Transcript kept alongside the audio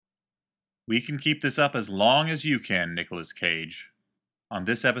We can keep this up as long as you can, Nic Cage. On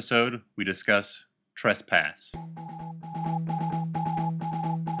this episode, we discuss Trespass.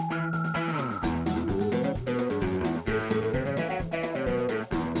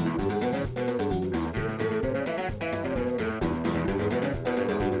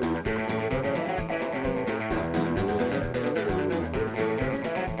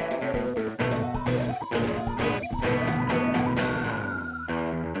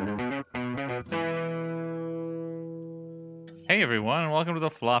 Hey everyone, and welcome to the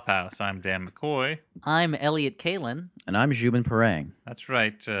Flophouse. I'm Dan McCoy. I'm Elliot Kalin. And I'm Zhubin Parang. That's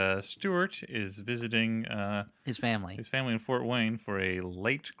right. Stuart is visiting His family. in Fort Wayne for a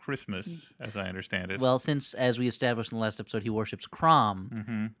late Christmas, as I understand it. Well, since, as we established in the last episode, he worships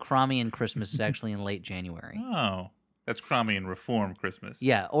Crom, Cromian Christmas is actually in late January. Oh, that's Cromian Reform Christmas.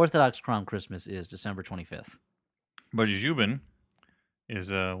 Yeah, Orthodox Crom Christmas is December 25th. But Zhubin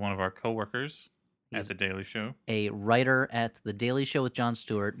is one of our co-workers at The Daily Show. A writer at The Daily Show with Jon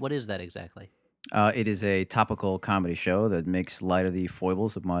Stewart. What is that exactly? It is a topical comedy show that makes light of the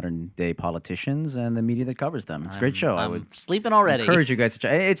foibles of modern-day politicians and the media that covers them. It's a great show. I would sleeping already. Encourage you guys to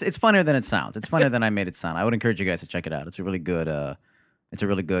check. It's funnier than it sounds. It's funnier than I made it sound. I would encourage you guys to check it out. It's a really good.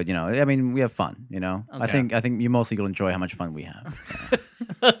 You know. I mean, we have fun. You know. Okay. I think you mostly will enjoy how much fun we have.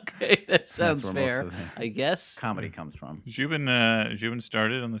 Okay, that sounds That's where fair. most of the I guess. comedy comes from. Zhubin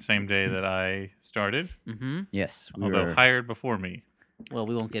started on the same day that I started, Mm-hmm. Yes, although hired before me. Well,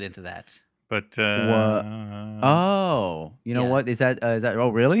 we won't get into that. But Oh, you know Yeah. what is that? Oh,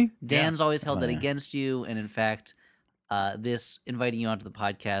 really? Dan's always held that yeah. against you, and in fact, this inviting you onto the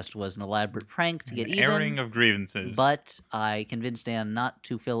podcast was an elaborate prank to get an even. airing of grievances. But I convinced Dan not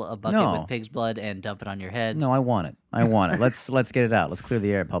to fill a bucket No. with pig's blood and dump it on your head. No, I want it. Let's get it out. Let's clear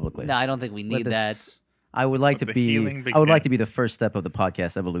the air publicly. No, I don't think we need that. I would like Let to the be. healing I would like begin. to be the first step of the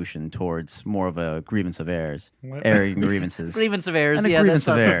podcast evolution towards more of a grievance of heirs, What? airing grievances. Grievance of heirs. And a Yeah, grievance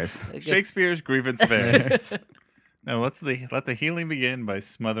that's of what- heirs. I guess- Shakespeare's grievance of heirs. No, let the healing begin by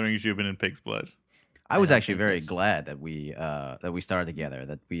smothering Zhubin in pig's blood. I was don't actually think very that's- glad that we started together.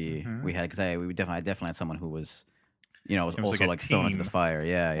 That we had because I definitely had someone who was, was It was also like a thrown into team. the fire.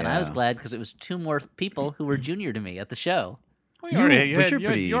 Yeah, And I was glad because it was two more people who were junior to me at the show. Well, You- but you're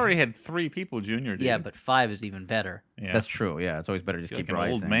pretty- you already had 3 people junior to Yeah, you. but 5 is even better. Yeah. That's true. Yeah, it's always better to just You're keep like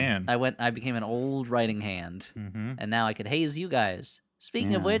an rising. old man. I became an old writing hand, Mm-hmm. and now I could haze you guys.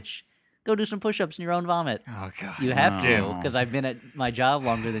 Speaking of Yeah. which, go do some push-ups in your own vomit. Oh God! You have to No. because I've been at my job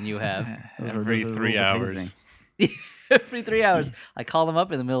longer than you have. Every those are 3 rules of hours. hazing. Every 3 hours, I call them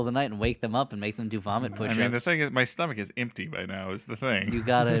up in the middle of the night and wake them up and make them do vomit I push-ups. mean, the thing is, my stomach is empty by now. Is the thing. You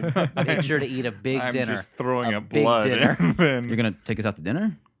gotta make sure to eat a big I'm dinner. just throwing A up big blood. dinner. and then- You're gonna take us out to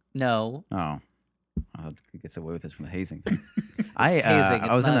dinner? No, He gets away with this from the hazing thing. I hazing,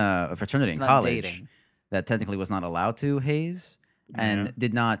 it's was in not- a fraternity it's in not college dating. that technically was not allowed to haze and Yeah.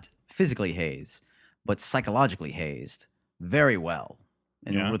 did not physically haze, but psychologically hazed very well.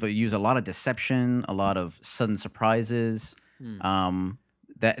 And Yeah. where they use a lot of deception, a lot of sudden surprises.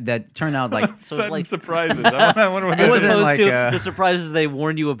 That turned out like So it's Sudden like- surprises. I wonder what as this wasn't is. opposed like, to the surprises they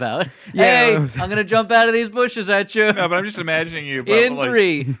warned you about. Yeah, Hey, it was- I'm gonna jump out of these bushes at you. No, but I'm just imagining you. But In like,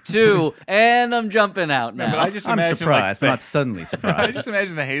 3, 2, and I'm jumping out No, but now. I just I'm imagine surprised, but like, not suddenly I surprised. just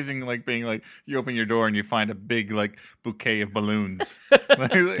imagine the hazing like being like you open your door and you find a big like bouquet of balloons. Yeah,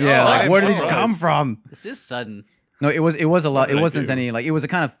 oh, like I'm where did these surprised. come from? This is sudden. No, it was a lot. did It I wasn't do? any like it was the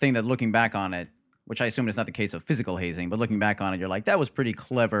kind of thing that looking back on it, which I assume is not the case of physical hazing, but looking back on it, you're like, that was pretty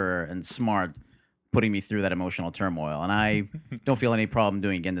clever and smart, putting me through that emotional turmoil, and I don't feel any problem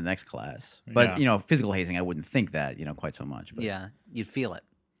doing it again the next class. But Yeah. physical hazing, I wouldn't think that quite so much. But Yeah, you'd feel it.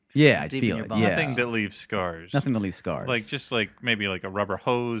 yeah, I'd Deep in feel your it. bones. Yeah, Nothing that leaves scars. nothing to leave scars. Like just like maybe like a rubber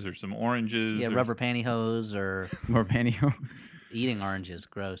hose or some oranges. Yeah, or, rubber pantyhose or more pantyhose. eating oranges.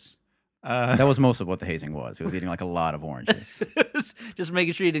 Gross. That was most of what the hazing was. It was eating like a lot of oranges. Just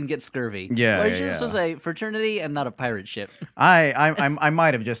making sure you didn't get scurvy. Yeah, Well, yeah, this was yeah. a fraternity and not a pirate ship. I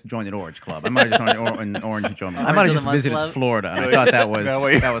might have just joined an Orange Club. I might have just joined an Orange enjoyment. I Orange might of have the just Month visited Club? Florida, and I thought that was No,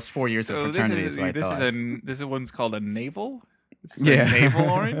 wait. that was 4 years So of this fraternity. is is what I thought. this one's called a navel. This is Yeah. a navel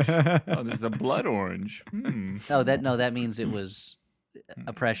orange. Oh, this is a blood orange. Hmm. No, that means it was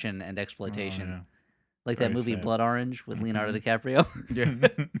oppression and exploitation. Oh, yeah. Like Very that movie sad. Blood Orange with Leonardo DiCaprio.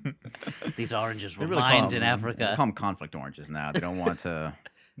 Yeah. These oranges were They really mined call in them- Africa. They call them conflict oranges now. They don't want to.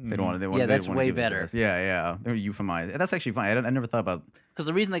 They don't want to. They want, Yeah, they that's wanna way give it to better. us. Yeah. They're euphemized. That's actually fine. I never thought about. Because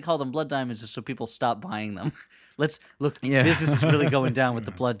the reason they call them blood diamonds is so people stop buying them. Let's look. Yeah. Business is really going down with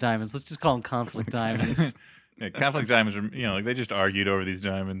the blood diamonds. Let's just call them conflict diamonds. Yeah, conflict diamonds are like they just argued over these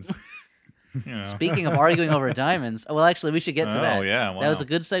diamonds. You know. Speaking of arguing over diamonds, well, actually, we should get to that. Oh, yeah, That was wow. a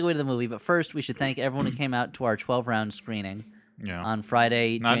good segue to the movie. But first, we should thank everyone who came out to our 12-round screening Yeah. on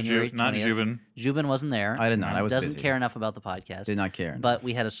Friday, January 20th. Not Zhubin. Zhubin wasn't there. I did not. I was Doesn't busy. care enough about the podcast. Did not care. But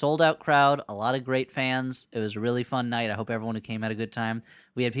we had a sold-out crowd, a lot of great fans. It was a really fun night. I hope everyone who came had a good time.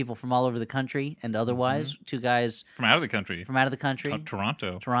 We had people from all over the country and otherwise. Two guys From out of the country. from out of the country.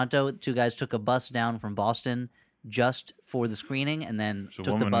 Toronto. Toronto. Two guys took a bus down from Boston just for the screening and then There's a took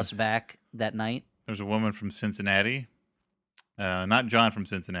the woman- bus back that night. There's a woman from Cincinnati. Not John from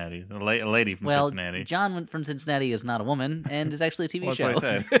Cincinnati. A lady from Well, Cincinnati. John from Cincinnati is not a woman and is actually a TV Well, show.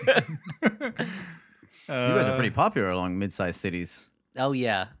 that's what I said. You guys are pretty popular along mid-sized cities. Oh,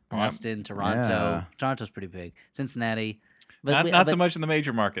 yeah. Boston, Toronto. Yeah. Toronto's pretty big. Cincinnati. But Not so much in the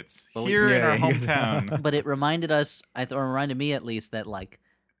major markets. Here in our hometown. But it reminded us, or reminded me at least, that like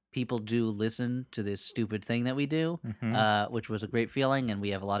people do listen to this stupid thing that we do, which was a great feeling, and we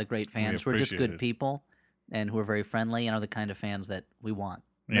have a lot of great fans who are just appreciate good it. people and who are very friendly and are the kind of fans that we want,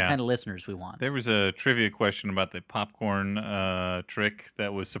 the Yeah. kind of listeners we want. There was a trivia question about the popcorn trick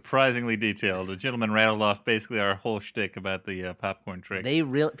that was surprisingly detailed. A gentleman rattled off basically our whole shtick about the popcorn trick.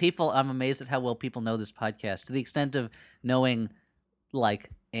 I'm amazed at how well people know this podcast, to the extent of knowing like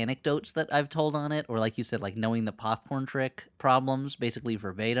anecdotes that I've told on it, or like you said, like knowing the popcorn trick problems basically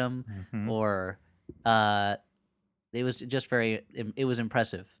verbatim, or it was just it was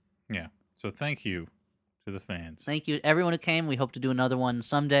impressive. Yeah. So thank you to the fans. Thank you everyone who came. We hope to do another one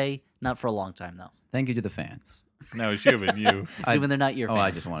someday, not for a long time though. Thank you to the fans. No, Zhubin, you. Even they're not your fans. Oh, I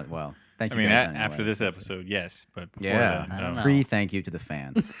just wanted. Well, thank I you. mean, guys anyway. after this episode, yes, but before Yeah. that, I don't no. know. Pre-thank you to the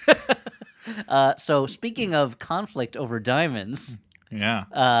fans. So speaking of conflict over diamonds,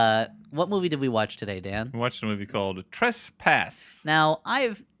 Yeah. what movie did we watch today, Dan? We watched a movie called Trespass. Now,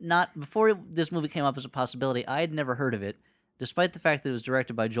 I've not, before this movie came up as a possibility, I had never heard of it, despite the fact that it was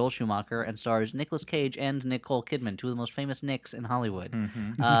directed by Joel Schumacher and stars Nicolas Cage and Nicole Kidman, two of the most famous Nicks in Hollywood.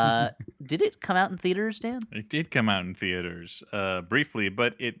 Did it come out in theaters, Dan? It did come out in theaters briefly,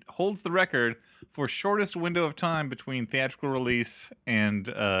 but it holds the record for shortest window of time between theatrical release and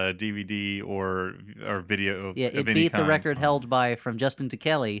DVD or video. Yeah, of it any beat the kind. record held by From Justin to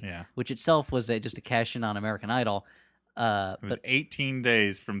Kelly, Yeah. which itself was just a cash-in on American Idol. It was 18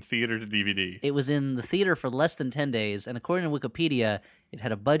 days from theater to DVD. It was in the theater for less than 10 days, and according to Wikipedia, it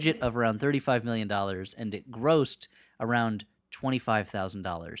had a budget of around $35 million, and it grossed around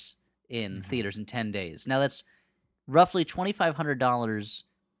 $25,000 in theaters in 10 days. Now, that's roughly $2,500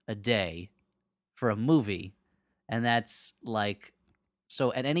 a day for a movie, and that's like...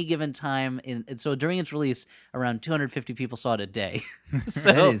 So at any given time, so during its release, around 250 people saw it a day.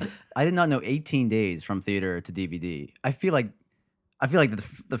 So I did not know 18 days from theater to DVD. I feel like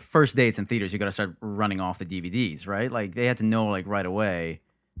the first day it's in theaters, you got to start running off the DVDs, right? Like they had to know like right away.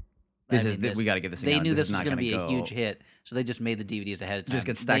 We got to get this thing They out. knew this is was not going to be go. a huge hit, so they just made the DVDs ahead of time. Just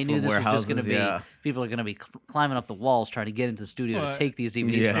get stacked they knew full of this was just going to be warehouses, yeah. people are going to be climbing up the walls trying to get into the studio Well, to take these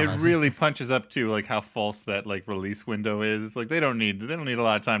DVDs yeah. from It us. really punches up to like how false that like release window is. It's like they don't need a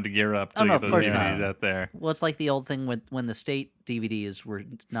lot of time to gear up to Oh, no, get of those course DVDs not. out there. Well, it's like the old thing when the state DVDs were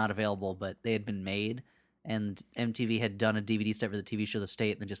not available, but they had been made, and MTV had done a DVD set for the TV show The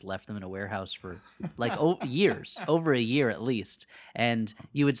State, and then just left them in a warehouse for like years, over a year at least. And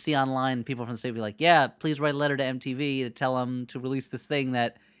you would see online people from the state be like, "Yeah, please write a letter to MTV to tell them to release this thing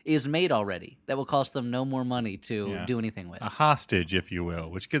that is made already, that will cost them no more money to Yeah. do anything with." A hostage, if you will,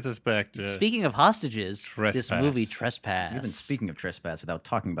 which gets us back to Speaking of hostages, this Trespass. movie Trespass. You've been speaking of Trespass without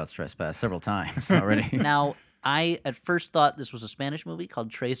talking about Trespass several times already. Now, I at first thought this was a Spanish movie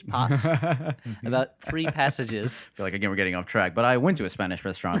called Trespass, about 3 passages. I feel like again we're getting off track, but I went to a Spanish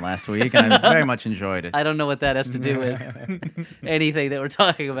restaurant last week and I very much enjoyed it. I don't know what that has to do with anything that we're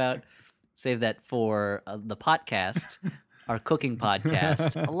talking about. Save that for the podcast, our cooking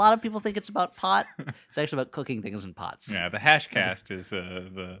podcast. A lot of people think it's about pot. It's actually about cooking things in pots. the Hashcast is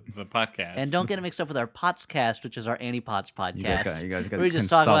the podcast. And don't get it mixed up with our Potscast, which is our Anti-Pots podcast. You guys gotta where we just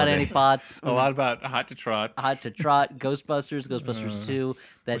talk about consolidate. Anti-Pots. a lot about Hot to Trot. Hot to Trot, Ghostbusters 2,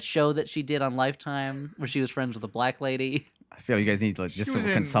 that show that she did on Lifetime where she was friends with a black lady. I feel you guys need to like, just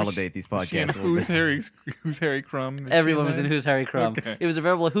to consolidate these Was she in podcasts. a little bit. Who's Harry Crumb? Is she Everyone was in there? Who's Harry Crumb. Okay. It was a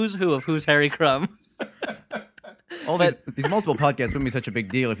veritable who's who of Who's Harry Crumb. All these multiple podcasts wouldn't be such a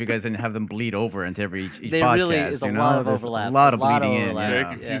big deal if you guys didn't have them bleed over into every each There podcast. really is a you know? lot of There's overlap. A lot of A lot of bleeding in. overlap. Very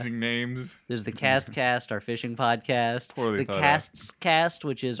Yeah. confusing names. There's the Cast, our fishing podcast. Poorly The thought out. Casts Cast,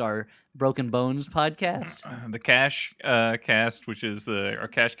 which is our Broken Bones podcast. The Cash Cast, which is our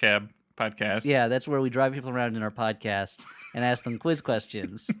Cash Cab podcast. Yeah, that's where we drive people around in our podcast and ask them quiz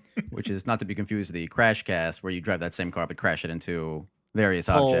questions. Which is not to be confused with the crash cast, where you drive that same car but crash it into various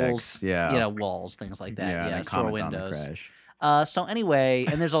poles, objects. Yeah. walls, things like that. and Yeah, then store comment on the windows. crash. So anyway,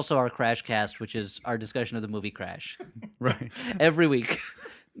 and there's also our Crash Cast, which is our discussion of the movie Crash Right. every week.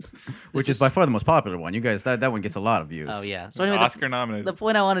 Which is by far the most popular one. You guys, that one gets a lot of views. Oh yeah. So anyway, Oscar nominated. the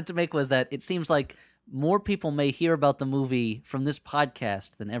point I wanted to make was that it seems like more people may hear about the movie from this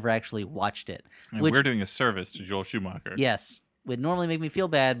podcast than ever actually watched it. And Which, we're doing a service to Joel Schumacher. yes, would normally make me feel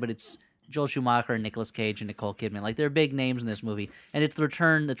bad, but it's Joel Schumacher and Nicolas Cage and Nicole Kidman. Like, they're big names in this movie. And it's the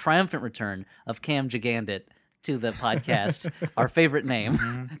triumphant return of Cam Gigandit to the podcast, our favorite name.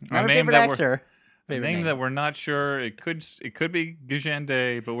 Not our favorite actor. A name that we're not sure. It could be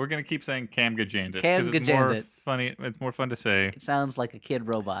Gajande, but we're gonna keep saying Cam Gajandit. Cam It's more Gajandit. funny. It's more fun to say. It sounds like a kid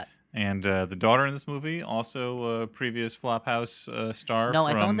robot. And the daughter in this movie, also a previous Flophouse star. No,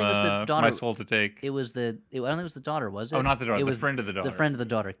 I from, don't think it was the daughter. My Soul to Take. I don't think it was the daughter, was it? Oh, not the daughter. It The was friend of the daughter. The friend of the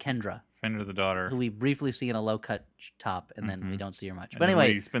daughter, Kendra, Friend of the daughter. who we briefly see in a low-cut top, and then we don't see her much. But And then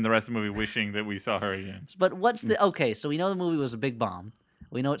anyway, we spend the rest of the movie wishing that we saw her again. but what's the... Okay, so we know the movie was a big bomb.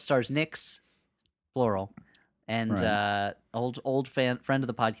 We know it stars Nick's, plural, and Right. old friend of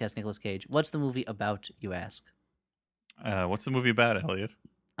the podcast, Nicolas Cage. What's the movie about, you ask? What's the movie about, Elliot?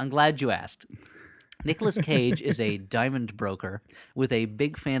 I'm glad you asked. Nicolas Cage is a diamond broker with a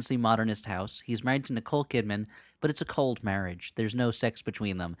big fancy modernist house. He's married to Nicole Kidman, but it's a cold marriage. There's no sex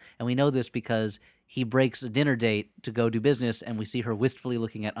between them. And we know this because he breaks a dinner date to go do business, and we see her wistfully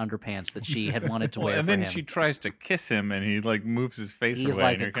looking at underpants that she had wanted to wear and for then him. she tries to kiss him, and he like moves his face He's away.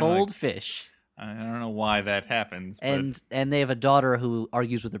 like and a you're kinda cold like, fish. I don't know why that happens. But And they have a daughter who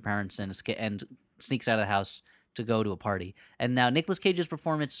argues with her parents and sneaks out of the house to go to a party. And now Nicolas Cage's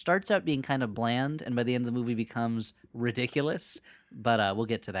performance starts out being kind of bland, and by the end of the movie becomes ridiculous. But we'll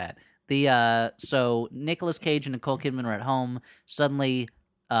get to that. So Nicolas Cage and Nicole Kidman are at home. Suddenly,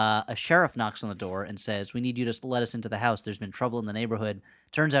 a sheriff knocks on the door and says, "We need you to let us into the house. There's been trouble in the neighborhood."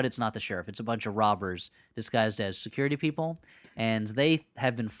 Turns out it's not the sheriff. It's a bunch of robbers disguised as security people. And they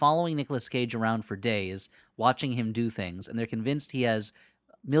have been following Nicolas Cage around for days, watching him do things. And they're convinced he has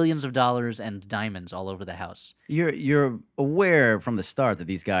millions of dollars and diamonds all over the house. You're aware from the start that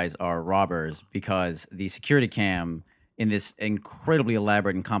these guys are robbers because the security cam in this incredibly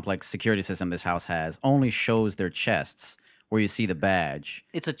elaborate and complex security system this house has only shows their chests where you see the badge.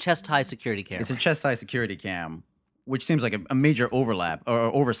 It's a chest-high security camera. It's a chest-high security cam, which seems like a major overlap or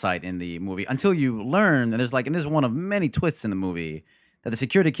oversight in the movie until you learn, and there's one of many twists in the movie, that the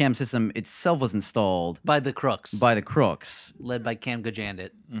security cam system itself was installed by the crooks. by the crooks, led by Cam Gajandit.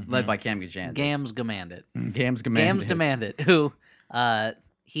 led by Cam Gajandit. Gams Gamandit. Gams Demandit, who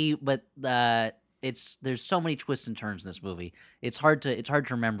there's so many twists and turns in this movie. It's hard to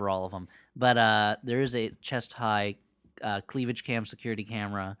remember all of them. But there is a chest high cleavage cam security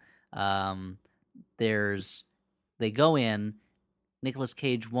camera. They go in. Nicolas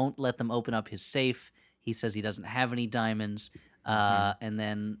Cage won't let them open up his safe. He says he doesn't have any diamonds. And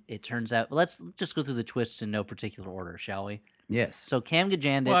then it turns out. Well, let's just go through the twists in no particular order, shall we? Yes. So Cam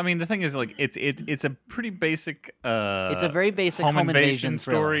Gajandit. well, I mean, the thing is, like, it's a pretty basic. It's a very basic home invasion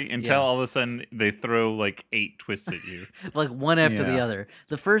story thriller. until Yeah. all of a sudden they throw like 8 twists at you. like one after the Yeah. other.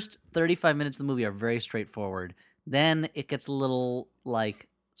 The first 35 minutes of the movie are very straightforward. Then it gets a little like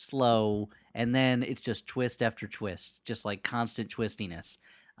slow, and then it's just twist after twist, just like constant twistiness.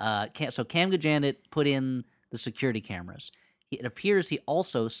 So Cam Gajandit put in the security cameras. It appears he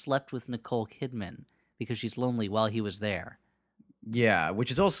also slept with Nicole Kidman because she's lonely while he was there. Yeah,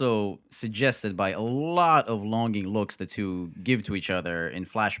 which is also suggested by a lot of longing looks the two give to each other in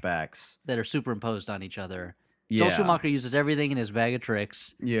flashbacks. That are superimposed on each other. Yeah. Joel Schumacher uses everything in his bag of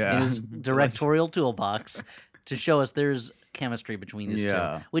tricks, Yeah. in his directorial toolbox, to show us there's chemistry between these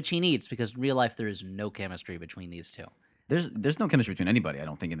Yeah. two, which he needs because in real life there is no chemistry between these two. There's no chemistry between anybody, I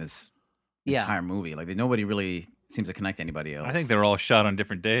don't think, in this Yeah. entire movie. Like, nobody really seems to connect to anybody else. I think they're all shot on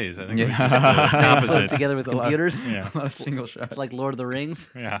different days. I think Yeah. it's just the opposite. Together with computers, Yeah. a lot of single shots. it's like Lord of the Rings.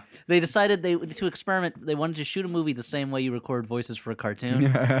 Yeah. They decided to experiment. They wanted to shoot a movie the same way you record voices for a cartoon,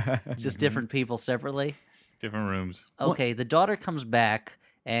 just different people separately. Different rooms. Okay, the daughter comes back,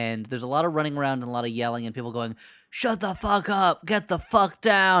 and there's a lot of running around and a lot of yelling, and people going, "Shut the fuck up! Get the fuck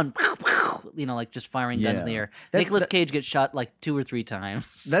down!" You know, like just firing guns in the Yeah. air. That's- Nicolas that- Cage gets shot like 2 or 3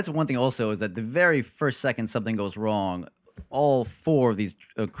 times. That's one thing also, is that the very first second something goes wrong, all 4 of these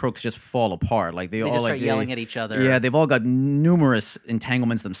crooks just fall apart. Like, They all just like start yelling at each other. Yeah, they've all got numerous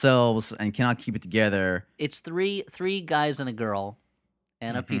entanglements themselves and cannot keep it together. It's three guys and a girl,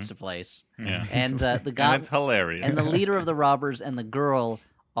 and a pizza place. Yeah. And the guy And it's hilarious. and the leader of the robbers and the girl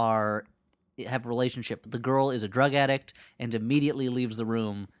have a relationship. The girl is a drug addict and immediately leaves the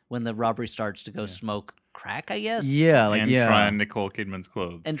room when the robbery starts to go smoke crack, I guess. Yeah, like and yeah. trying Nicole Kidman's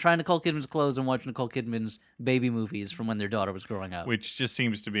clothes. And trying Nicole Kidman's clothes and watch Nicole Kidman's baby movies from when their daughter was growing up. Which just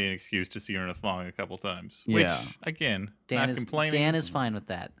seems to be an excuse to see her in a thong a couple times. Yeah. Which, again, Dan not is complaining. Dan is fine with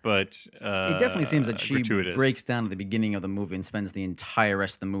that. But It definitely seems that she gratuitous. breaks down at the beginning of the movie and spends the entire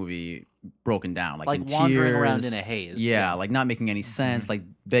rest of the movie broken down, like in wandering tears. around in a haze. Yeah, like not making any sense, like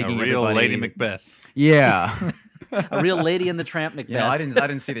begging a real everybody. Lady Macbeth. Yeah. A real Lady and the Tramp Macbeth. Yeah, I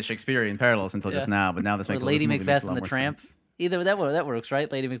didn't see the Shakespearean parallels until just now, but now this Or makes Lady this movie Macbeth makes a and lot the more Tramp. sense. Either that works, right?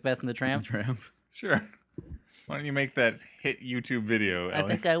 Lady Macbeth and the Tramp. Sure. Why don't you make that hit YouTube video, I Ellie?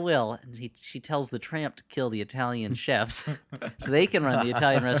 think I will. And she tells the tramp to kill the Italian chefs so they can run the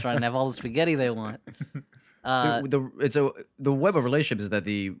Italian restaurant and have all the spaghetti they want. The web of relationships is that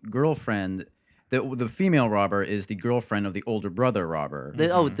the girlfriend, the female robber is the girlfriend of the older brother robber.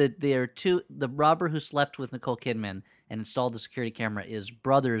 The robber who slept with Nicole Kidman and installed the security camera is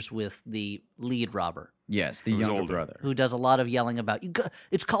brothers with the lead robber, Yes, the Who's younger older. brother. who does a lot of yelling about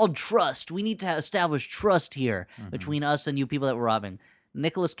it's called trust. We need to establish trust here between us and you people that we're robbing.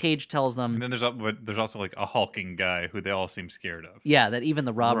 Nicolas Cage tells them, And then there's also like a hulking guy who they all seem scared of. yeah, that even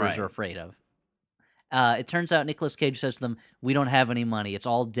the robbers Right. are afraid of. It turns out Nicolas Cage says to them, "We don't have any money. It's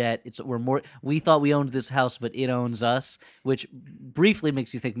all debt. We thought we owned this house, but it owns us," which briefly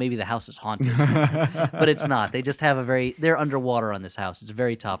makes you think maybe the house is haunted, but it's not. They just have they're underwater on this house. It's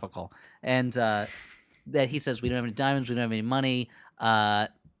very topical, and that he says we don't have any diamonds, we don't have any money.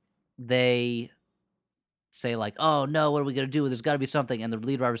 They say like, "Oh no, what are we gonna do? There's got to be something." And the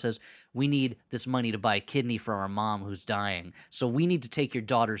lead robber says, "We need this money to buy a kidney for our mom who's dying. So we need to take your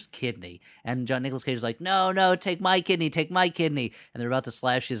daughter's kidney." And Nicolas Cage is like, "No, take my kidney, take my kidney." And they're about to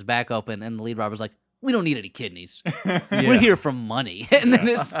slash his back open, and the lead robber's like, "We don't need any kidneys. We're here for money." And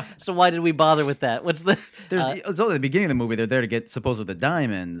then so why did we bother with that? What's the? So at the beginning of the movie, they're there to get supposedly the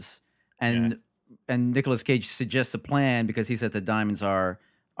diamonds, and Nicolas Cage suggests a plan because he says the diamonds are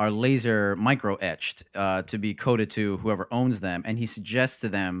laser micro etched to be coded to whoever owns them, and he suggests to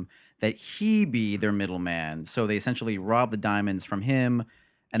them that he be their middleman. So they essentially rob the diamonds from him,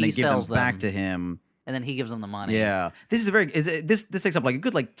 and He then give them sells back them. to him. And then he gives them the money. Yeah, this is this takes up like a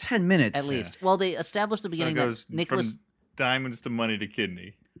good 10 minutes At least. Well, they established at the So it beginning goes that Nicolas. from diamonds to money to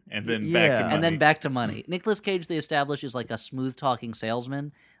kidney, and then back to Yeah. money. And then back to money. Nicolas Cage, they establish, is like a smooth talking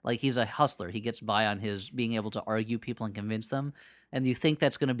salesman. Like he's a hustler. He gets by on his being able to argue people and convince them. And you think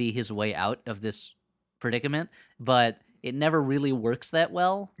that's going to be his way out of this predicament, but it never really works that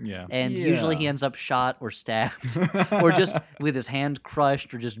well. Yeah. And Yeah. usually he ends up shot or stabbed or just with his hand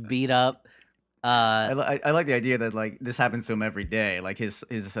crushed or just beat up. I like the idea that like this happens to him every day, like his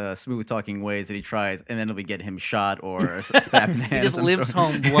smooth talking ways that he tries, and then it'll be getting him shot or stabbed in the He hand. just of some limps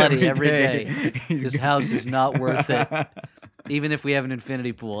sort. home bloody every day. He's This house is not worth it. Even if we have an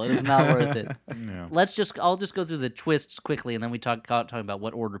infinity pool, it is not worth it. Yeah. I'll just go through the twists quickly, and then we talk about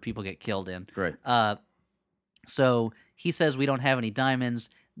what order people get killed in. Great. So he says we don't have any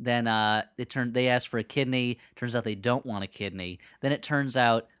diamonds. Then they ask for a kidney. Turns out they don't want a kidney. Then it turns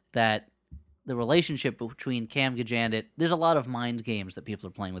out that the relationship between Cam Gajandit, there's a lot of mind games that people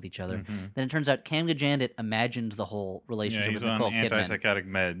are playing with each other. Then it turns out Cam Gajandit imagined the whole Yeah, relationship he's with on Nicole Kidman. antipsychotic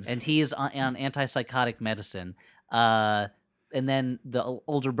meds. And he is on antipsychotic medicine. And then the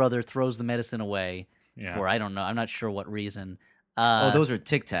older brother throws the medicine away for, I don't know, I'm not sure what reason. Those are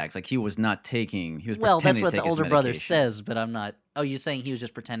Tic Tacs. Like he was not taking. He was Well, that's pretending what to the take his older brother medication. says, but I'm not. Oh, you're saying he was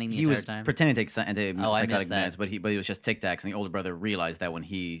just pretending the He entire was time? pretending to take I antipsychotic missed that. meds, but he was just Tic Tacs, and the older brother realized that when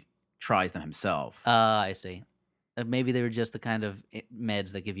he tries them himself. I see. Maybe they were just the kind of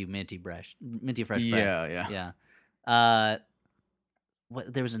meds that give you minty fresh breath. Yeah.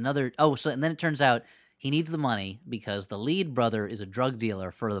 There was another. Oh, so and then it turns out he needs the money because the lead brother is a drug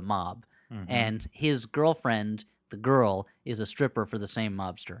dealer for the mob, and his girlfriend, the girl, is a stripper for the same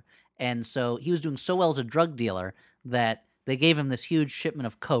mobster. And so he was doing so well as a drug dealer that they gave him this huge shipment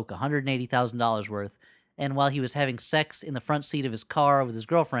of coke, $180,000 worth. And while he was having sex in the front seat of his car with his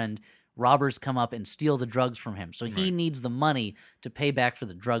girlfriend, robbers come up and steal the drugs from him. So he needs the money to pay back for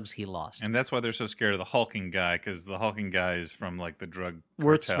the drugs he lost. And that's why they're so scared of the hulking guy, because the hulking guy is from like the drug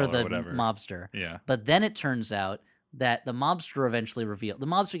Works cartel for the or whatever. mobster. Yeah. But then it turns out that the mobster eventually revealed. The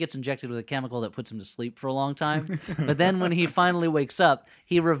mobster gets injected with a chemical that puts him to sleep for a long time. But then when he finally wakes up,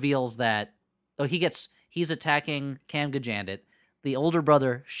 he reveals that he's attacking Cam Gajandit. The older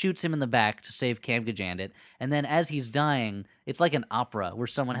brother shoots him in the back to save Cam Gajandit. And then as he's dying, it's like an opera where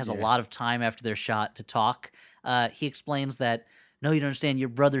someone has a lot of time after they're shot to talk. He explains that, no, you don't understand. Your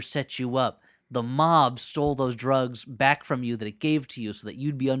brother set you up. the mob stole those drugs back from you that it gave to you so that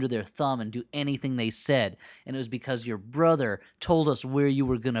you'd be under their thumb and do anything they said. And it was because your brother told us where you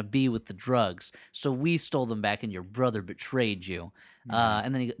were going to be with the drugs. So we stole them back and your brother betrayed you.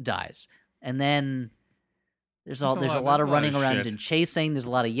 And then he dies. And then there's a lot of running around shit. and chasing. There's a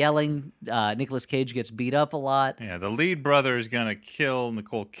lot of yelling. Nicolas Cage gets beat up a lot. Yeah, the lead brother is going to kill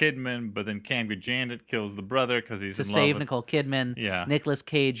Nicole Kidman, but then Cam Jandit kills the brother because he's to in love save with... Nicole Kidman. Yeah. Nicolas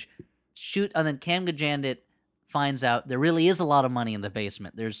Cage and then Cam Jandit finds out there really is a lot of money in the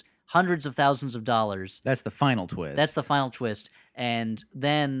basement. There's hundreds of thousands of dollars. That's the final twist. That's the final twist. And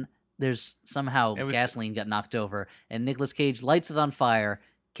then there's somehow gasoline got knocked over, and Nicolas Cage lights it on fire.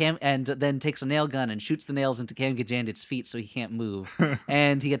 And then takes a nail gun and shoots the nails into Cam Jandit's feet so he can't move,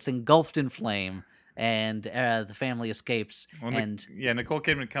 and he gets engulfed in flame. And the family escapes. Nicole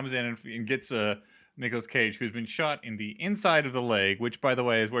Kidman comes in and gets Nicolas Cage, who's been shot in the inside of the leg, which, by the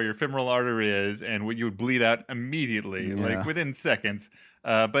way, is where your femoral artery is, and you would bleed out immediately, like within seconds.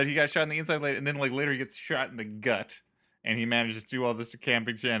 But he got shot in the inside leg, and then later he gets shot in the gut, and he manages to do all this to Cam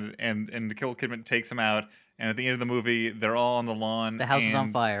Jandit, and Nicole Kidman takes him out. And at the end of the movie, they're all on the lawn. The house is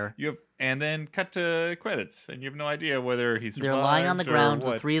on fire. And then cut to credits, and you have no idea whether he's survived. They're lying on the ground.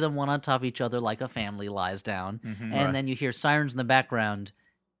 What. The three of them, one on top of each other, like a family lies down. And then you hear sirens in the background.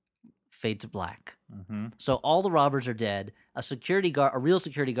 Fade to black. So all the robbers are dead. A real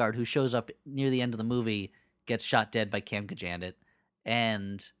security guard who shows up near the end of the movie gets shot dead by Cam Jandit.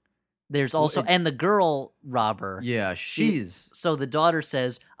 And there's also and the girl robber. Yeah, so the daughter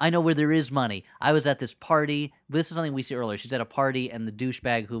says, "I know where there is money. I was at this party." This is something we see earlier. She's at a party, and the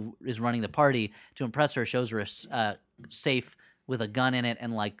douchebag who is running the party, to impress her, shows her a safe with a gun in it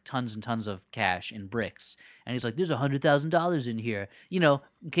and like tons and tons of cash in bricks. And he's like, "There's $100,000 in here, in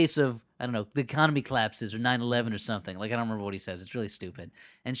case of, I don't know, the economy collapses or 9/11 or something." Like, I don't remember what he says. It's really stupid.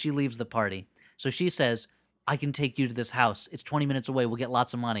 And she leaves the party. So she says, "I can take you to this house. It's 20 minutes away. We'll get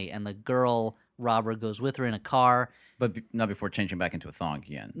lots of money." And the girl robber goes with her in a car. But not before changing back into a thong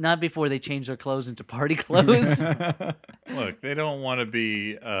again. Not before they change their clothes into party clothes. Look, they don't want to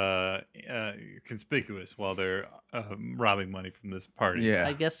be conspicuous while they're robbing money from this party. Yeah.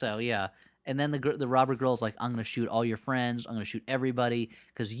 I guess so, yeah. And then the robber girl's like, "I'm going to shoot all your friends. I'm going to shoot everybody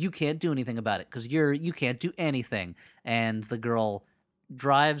because you can't do anything about it because you can't do anything." And the girl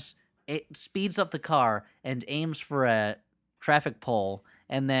speeds up the car and aims for a traffic pole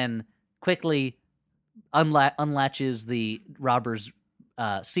and then quickly unlatches the robber's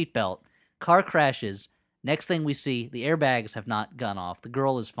seatbelt. Car crashes. Next thing we see, the airbags have not gone off. The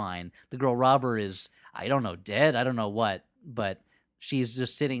girl is fine. The girl robber is, I don't know, dead? I don't know what, but she's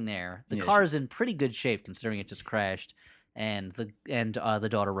just sitting there. The car is in pretty good shape considering it just crashed, and the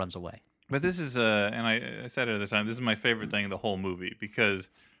daughter runs away. But this is, and I said it at the time, this is my favorite thing in the whole movie because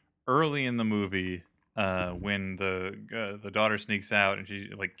early in the movie, when the daughter sneaks out and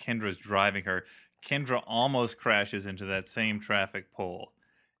Kendra's driving her, Kendra almost crashes into that same traffic pole.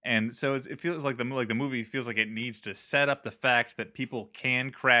 And so it feels like the movie feels like it needs to set up the fact that people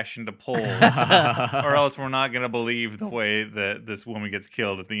can crash into poles, or else we're not going to believe the way that this woman gets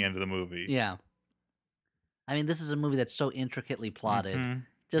killed at the end of the movie. Yeah. I mean, this is a movie that's so intricately plotted.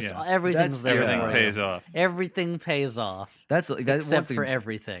 Just Yeah. everything's there. Everything pays off. Everything pays off. That's except for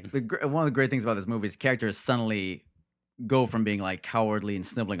everything. One of the great things about this movie is characters suddenly go from being like cowardly and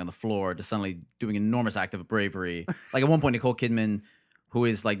sniveling on the floor to suddenly doing an enormous act of bravery. Like at one point, Nicole Kidman, who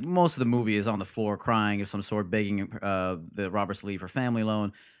is like most of the movie is on the floor crying of some sort, begging the robbers to leave her family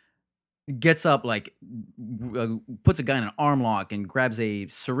alone, gets up, puts a guy in an arm lock and grabs a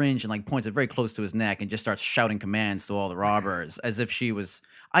syringe and points it very close to his neck and just starts shouting commands to all the robbers as if she was.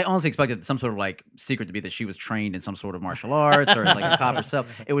 I honestly expected some sort of secret to be that she was trained in some sort of martial arts or a cop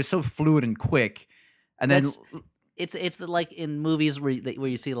herself. It was so fluid and quick, and then it's in movies where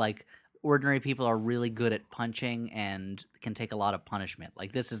you see ordinary people are really good at punching and can take a lot of punishment.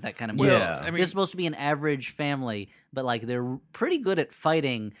 This is that kind of movie. Yeah. I mean, this is supposed to be an average family, but they're pretty good at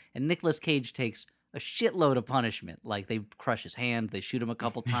fighting, and Nicolas Cage takes a shitload of punishment. They crush his hand, they shoot him a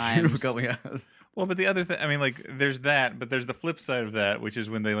couple times. Well, but the other thing, I mean, there's that, but there's the flip side of that, which is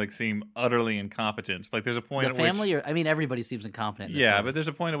when they seem utterly incompetent. There's a point the family, everybody seems incompetent. Yeah, but there's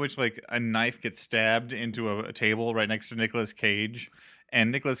a point at which a knife gets stabbed into a table right next to Nicolas Cage. And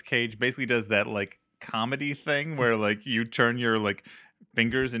Nicolas Cage basically does that comedy thing where you turn your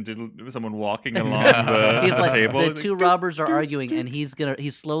fingers into someone walking along the table. The two robbers are arguing, and he's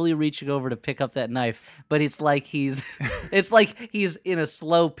slowly reaching over to pick up that knife, but it's like he's in a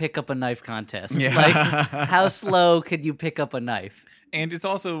slow pick up a knife contest. Yeah. How slow can you pick up a knife? And it's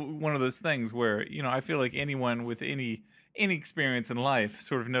also one of those things where I feel like anyone with any inexperience in life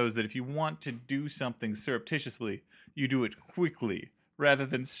sort of knows that if you want to do something surreptitiously, you do it quickly rather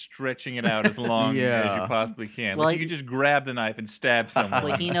than stretching it out as long as you possibly can. Well, Like you can just grab the knife and stab someone.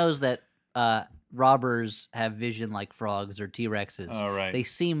 Well, he knows that robbers have vision like frogs or T-Rexes. Oh, right. They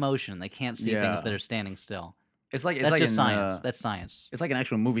see motion. They can't see things that are standing still. It's like That's just in, science. That's science. It's like in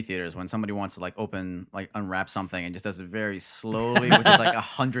actual movie theaters when somebody wants to unwrap something and just does it very slowly, which is like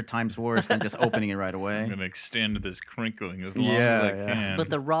 100 times worse than just opening it right away. I'm gonna extend this crinkling as long as I can. But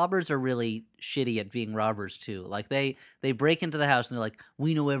the robbers are really shitty at being robbers too. Like they break into the house and they're like,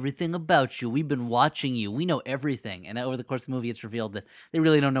 "We know everything about you. We've been watching you. We know everything." And over the course of the movie, it's revealed that they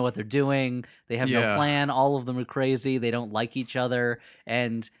really don't know what they're doing. They have no plan. All of them are crazy. They don't like each other,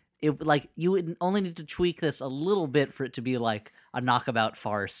 and you would only need to tweak this a little bit for it to be like a knockabout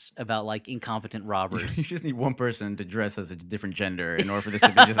farce about like incompetent robbers. You just need one person to dress as a different gender in order for this to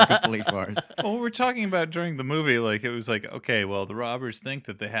be just a complete farce. Well, we're talking about during the movie, like it was like, okay, well, the robbers think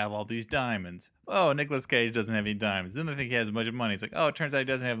that they have all these diamonds. Oh, Nicolas Cage doesn't have any diamonds. Then they think he has a bunch of money. It's like, oh, it turns out he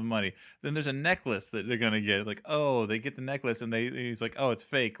doesn't have the money. Then there's a necklace that they're gonna get. Like, oh, they get the necklace and he's like, oh, it's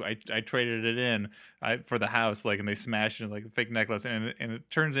fake. I traded it in for the house, like, and they smash it like a fake necklace, and it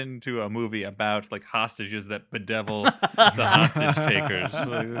turns into a movie about like hostages that bedevil the hostage takers.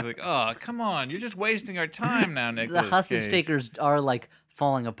 So it's like, oh, come on, you're just wasting our time now, Nicolas The hostage Cage. takers are like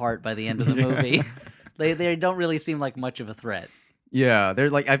falling apart by the end of the movie. They don't really seem like much of a threat. Yeah, they're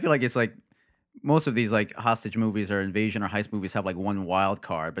like, I feel like it's like most of these like hostage movies or invasion or heist movies have like one wild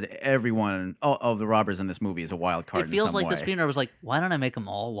card, but all of the robbers in this movie is a wild card. It feels in some like way. the screenwriter was like, why don't I make them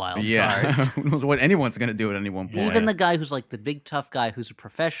all wild Yeah, cards? who knows what anyone's gonna do at any one point. Even the guy who's like the big tough guy who's a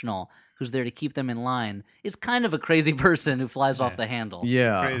professional, who's there to keep them in line, is kind of a crazy person who flies off the handle.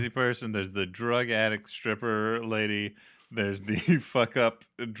 Yeah, Crazy person. There's the drug addict stripper lady. There's the fuck up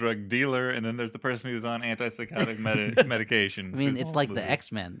drug dealer, and then there's the person who's on antipsychotic medication. I mean, it's like the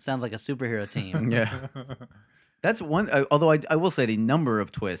X-Men. Sounds like a superhero team. yeah. That's one. Although I will say the number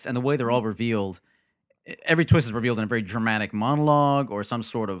of twists and the way they're all revealed, every twist is revealed in a very dramatic monologue or some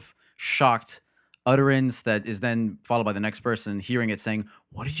sort of shocked utterance that is then followed by the next person hearing it saying,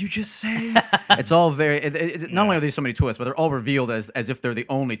 "What did you just say?" It's all very. Not only are there so many twists, but they're all revealed as if they're the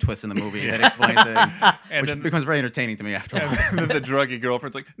only twist in the movie that explains it, And which then- becomes very entertaining to me after a while. And then the druggy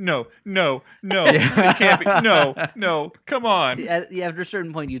girlfriend's like, no, it can't be. No, come on. After a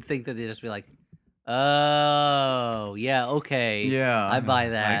certain point, you'd think that they'd just be like, oh, yeah, okay. Yeah. I buy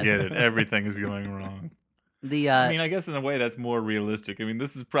that. I get it. Everything is going wrong. I I mean, I guess in a way that's more realistic. I mean,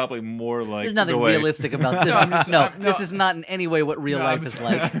 this is probably more like there's nothing the way, realistic about this. This is not in any way what real No, life I'm is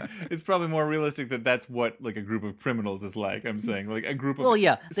saying- like. It's probably more realistic that that's what like a group of criminals is like. I'm saying like a group of Well,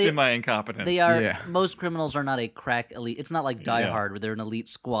 yeah, semi-incompetents. They are. Yeah. Most criminals are not a crack elite. It's not like Die Yeah. Hard where they're an elite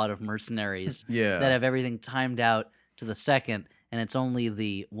squad of mercenaries Yeah. that have everything timed out to the second, and it's only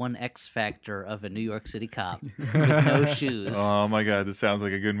the one X factor of a New York City cop with no shoes. Oh my god, this sounds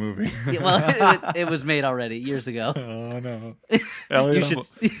like a good movie. Yeah, well, it was made already years ago. Oh no, Elliot, You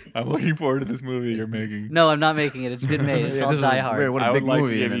should. I'm looking forward to this movie you're making. No, I'm not making it. It's been made. It's Yeah, called this is Die a Hard. very- what a I would big like to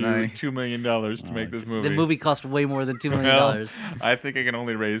movie give in you the 90s. $2 million to make this movie. The movie cost way more than $2 million. Well, I think I can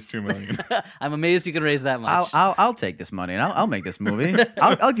only raise $2 million. I'm amazed you can raise that much. I'll take this money and I'll make this movie.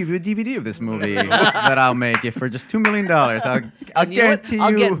 I'll give you a DVD of this movie that I'll make it for just $2 million. I'll And you know what? guarantee you.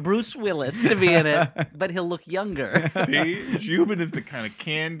 I'll get Bruce Willis to be in it, but he'll look younger. See, Zhubin is the kind of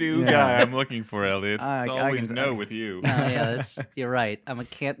can-do Yeah. guy I'm looking for, Elliot. It's I always can- no with you. Oh, yeah, you're right. I'm a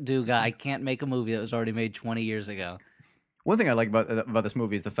can't-do guy. I can't make a movie that was already made 20 years ago. One thing I like about this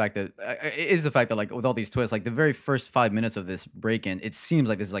movie is the fact that like with all these twists, like the very first 5 minutes of this break-in, it seems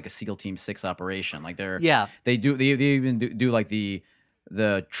like this is like a SEAL Team 6 operation. Like they even do like the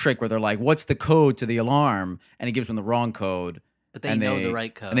trick where they're like, "What's the code to the alarm?" and it gives them the wrong code. But they know the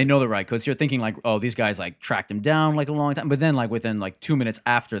right code. And they know the right code. So you're thinking like, oh, these guys like tracked him down like a long time. But then like within like 2 minutes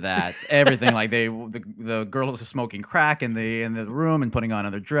after that, everything like the girls are smoking crack in the room and putting on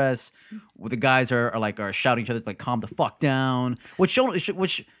another dress. The guys are shouting at each other like, calm the fuck down. Which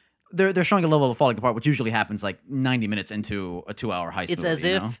they're showing a level of falling apart, which usually happens like 90 minutes into a 2-hour heist It's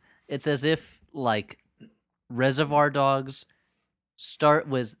movie. as if like Reservoir Dogs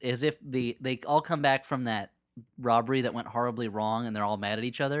as if they all come back from that robbery that went horribly wrong and they're all mad at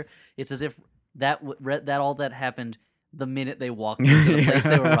each other. It's as if that all that happened the minute they walked into the place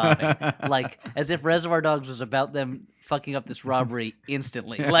they were robbing. Like, as if Reservoir Dogs was about them fucking up this robbery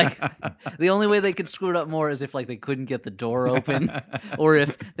instantly. Like, the only way they could screw it up more is if, like, they couldn't get the door open, or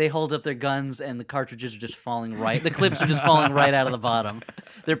if they hold up their guns and the cartridges are just falling right. The clips are just falling right out of the bottom.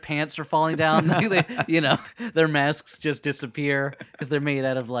 Their pants are falling down. Their masks just disappear because they're made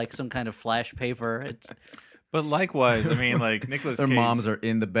out of, like, some kind of flash paper. But likewise, I mean, like Nicolas Their Cage. moms are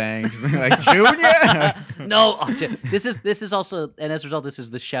in the bank, like Junior. No, this is also, and as a result, this is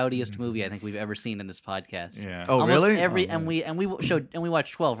the shoutiest movie I think we've ever seen in this podcast. Yeah. Oh, Almost really? every Oh, and we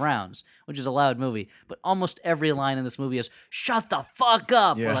watched 12 rounds, which is a loud movie, but almost every line in this movie is "shut the fuck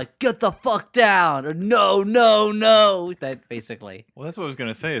up" or Yeah. like "get the fuck down" or "no, no, no." That basically. Well, that's what I was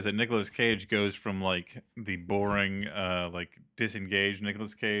gonna say. Is that Nicolas Cage goes from like the boring, like disengaged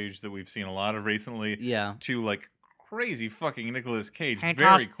Nicolas Cage that we've seen a lot of recently, Yeah. to like crazy fucking Nicolas Cage He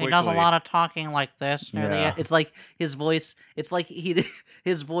very quickly. does a lot of talking like this near the Yeah. end. It's like his voice. It's like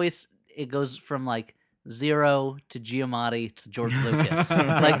his voice. It goes from like Zero to Giamatti to George Lucas.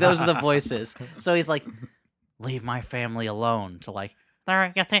 Like those are the voices. So he's like, "Leave my family alone." To like,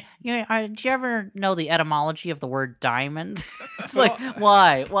 did you ever know the etymology of the word diamond? It's like,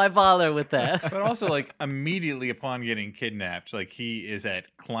 why bother with that? But also, like immediately upon getting kidnapped, like he is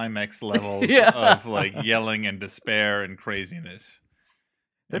at climax levels Yeah. of like yelling and despair and craziness.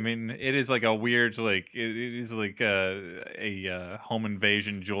 I mean, it is like a weird, like it is like a home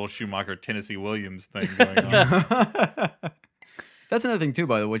invasion Joel Schumacher Tennessee Williams thing going on. That's another thing too,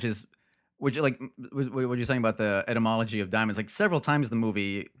 by the way, which like what you're saying about the etymology of diamonds. Like several times in the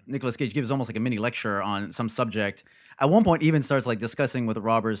movie, Nicolas Cage gives almost like a mini lecture on some subject. At one point, even starts like discussing with the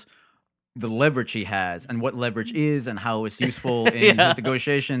robbers the leverage he has and what leverage is and how it's useful in Yeah. his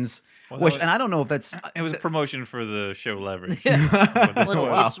negotiations. Well, And I don't know if that's It was a promotion for the show Leverage. Well,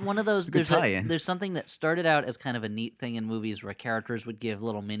 Wow. it's one of those. Good tie-in. There's something that started out as kind of a neat thing in movies where characters would give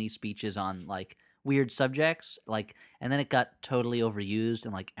little mini speeches on like weird subjects, like, and then it got totally overused,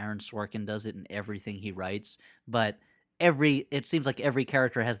 and like Aaron Sorkin does it in everything he writes. But it seems like every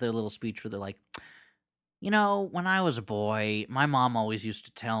character has their little speech where they're like, you know, when I was a boy, my mom always used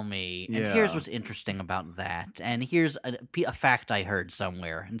to tell me, and here's Yeah. what's interesting about that, and here's a fact I heard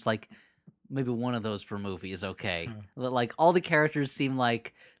somewhere. And it's like, maybe one of those per movie is okay. Like, all the characters seem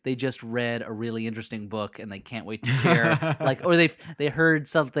like they just read a really interesting book and they can't wait to share. Like, or they heard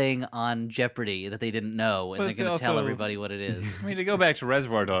something on Jeopardy that they didn't know, and But they're it's going to tell also- everybody what it is. I mean, to go back to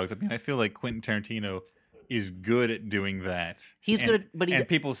Reservoir Dogs, I mean, I feel like Quentin Tarantino is good at doing that. He's good at- but he- and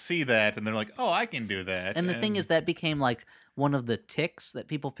people see that and they're like, "Oh, I can do that." And the thing is, that became like one of the ticks that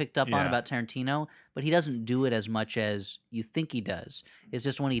people picked up on Yeah. about Tarantino, but he doesn't do it as much as you think he does. It's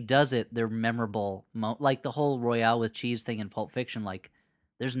just when he does it, they're memorable. Like the whole Royale with cheese thing in Pulp Fiction, like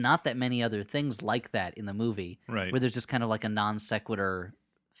there's not that many other things like that in the movie, Right. where there's just kind of like a non sequitur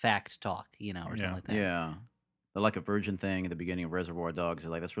fact talk, you know, or something Yeah. like that. yeah, the like a virgin thing at the beginning of Reservoir Dogs is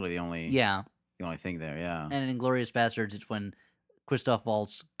like that's really the only thing there. Yeah. And in Inglourious Bastards, it's when Christoph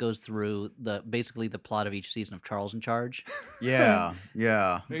Waltz goes through basically the plot of each season of Charles in Charge. Yeah.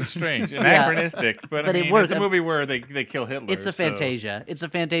 Very strange, and Yeah. anachronistic, but, But I it mean, works. it's a movie where they kill Hitler. It's a Fantasia. It's a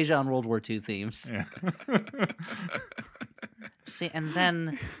Fantasia on World War II themes. Yeah. See, and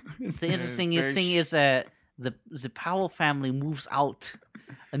then the interesting very thing is the Powell family moves out,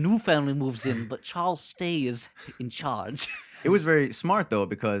 a new family moves in, but Charles stays in charge. It was very smart though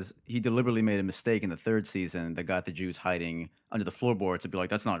because he deliberately made a mistake in the third season that got the Jews hiding under the floorboards to be like,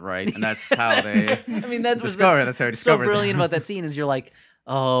 "That's not right," and that's how they. I mean, that's what's Discover, that's how I so discovered brilliant that. about that scene is you're like,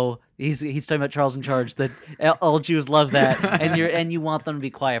 oh, he's talking about Charles in Charge. That all Jews love that, and you want them to be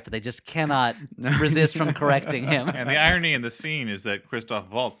quiet, but they just cannot resist from correcting him. And the irony in the scene is that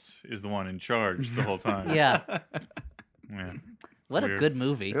Christoph Waltz is the one in charge the whole time. Yeah, Yeah. what a Weird. good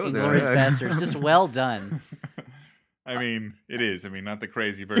movie, It was Inglourious a- Bastards, just well done. I mean, it is. I mean, not the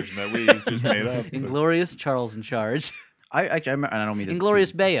crazy version that we just made up. but- Inglorious Charles in Charge, I actually, I remember, and I don't mean to.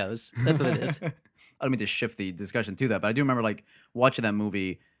 Inglorious Bayos. That's what it is. I don't mean to shift the discussion to that, but I do remember like watching that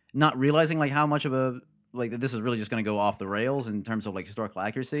movie, not realizing like how much of a like this is really just going to go off the rails in terms of like historical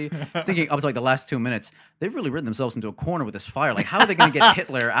accuracy. Thinking up to like the last 2 minutes, they've really written themselves into a corner with this fire. Like, how are they going to get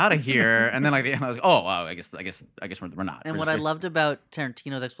Hitler out of here? And then like the end, I was like, oh, wow, I guess we're not. And We're what just I gonna- loved about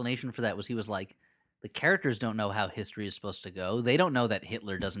Tarantino's explanation for that was he was like, the characters don't know how history is supposed to go. They don't know that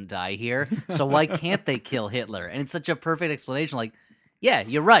Hitler doesn't die here. So why can't they kill Hitler? And it's such a perfect explanation. Like, yeah,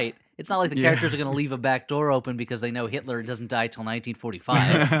 you're right. It's not like the characters are going to leave a back door open because they know Hitler doesn't die till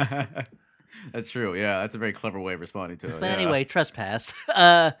 1945. That's true. Yeah, that's a very clever way of responding to it. But yeah. anyway, Trespass.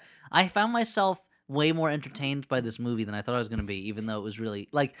 I found myself way more entertained by this movie than I thought I was going to be, even though it was really,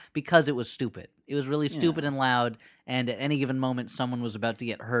 like, because it was stupid. It was really stupid and loud, and at any given moment, someone was about to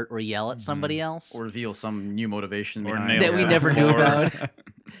get hurt or yell at somebody else. Or reveal some new motivation Or behind nail it. That we Yeah. never knew Or- about.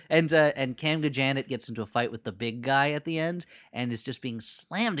 And Cam Janet gets into a fight with the big guy at the end and is just being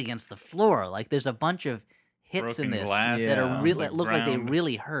slammed against the floor. Like, there's a bunch of hits in Broken this glass that on are really the that look like they ground.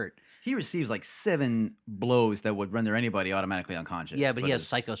 really hurt. He receives like 7 blows that would render anybody automatically unconscious. Yeah, but he has his-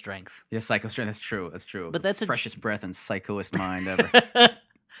 psycho strength. He has psycho strength. That's true. That's true. But The that's a- freshest breath and psychoest mind ever.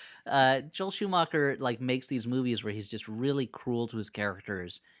 Joel Schumacher like makes these movies where he's just really cruel to his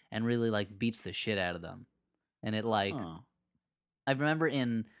characters and really like beats the shit out of them. And it like Oh. I remember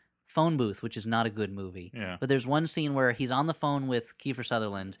in Phone Booth, which is not a good movie. Yeah. But there's one scene where he's on the phone with Kiefer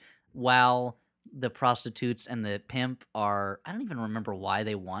Sutherland while the prostitutes and the pimp are, I don't even remember why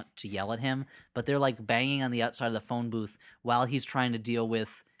they want to yell at him, but they're like banging on the outside of the phone booth while he's trying to deal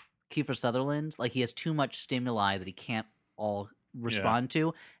with Kiefer Sutherland. Like he has too much stimuli that he can't all respond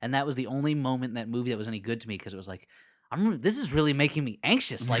to. And that was the only moment in that movie that was any good to me because it was like, this is really making me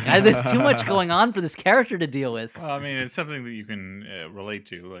anxious. Like there's too much going on for this character to deal with. Well, I mean, it's something that you can relate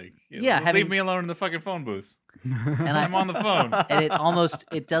to. Like, Yeah, leave me alone in the fucking phone booth. And I'm on the phone. And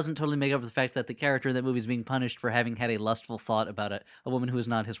it doesn't totally make up for the fact that the character in that movie is being punished for having had a lustful thought about a woman who is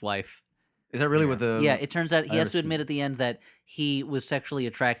not his wife. Is that really what the? Yeah, it turns out he I has to never admit at the end that he was sexually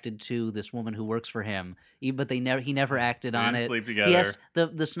attracted to this woman who works for him, but he never acted They on didn't it. sleep He together.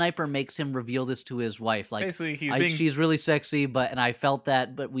 the sniper makes him reveal this to his wife. Like Basically, he's being she's really sexy, and I felt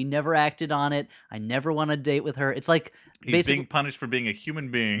that, but we never acted on it. I never want to date with her. It's like he's basically. being punished for being a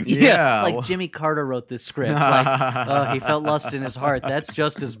human being. Yeah, like well- Jimmy Carter wrote this script. Like, he felt lust in his heart. That's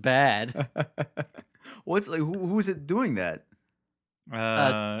just as bad. What's like? Who's it doing that?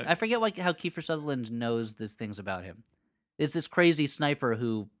 I forget how Kiefer Sutherland knows these things about him. It's this crazy sniper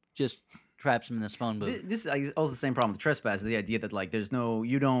who just traps him in this phone booth. This is also the same problem with Trespass. The idea that like there's no,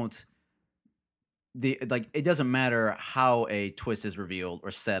 you don't. It doesn't matter how a twist is revealed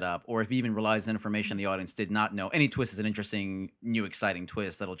or set up, or if he even relies on information the audience did not know. Any twist is an interesting, new, exciting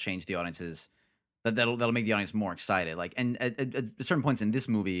twist that'll change the audience's. That'll make the audience more excited. Like, and at certain points in this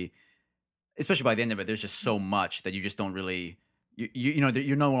movie, especially by the end of it, there's just so much that you just don't really. You know,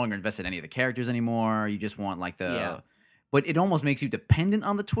 you're no longer invested in any of the characters anymore. You just want like the. Yeah. But it almost makes you dependent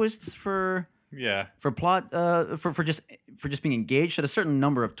on the twists for plot for just being engaged. At a certain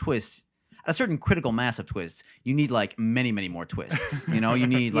number of twists, a certain critical mass of twists, you need like many more twists. You know, you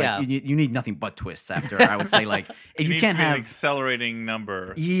need like Yeah. you need nothing but twists after. I would say like if you needs can't to be an have accelerating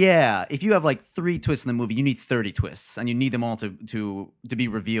number. yeah, if you have like 3 twists in the movie, you need 30 twists, and you need them all to be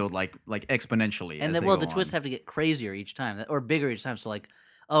revealed like exponentially. And as then, they well, go the twists on. have to get crazier each time, or bigger each time. So, like,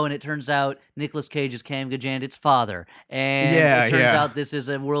 oh, and it turns out Nicolas Cage is Cam Gajandit's father, and Yeah, it turns yeah. out this is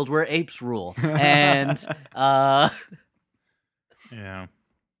a world where apes rule, and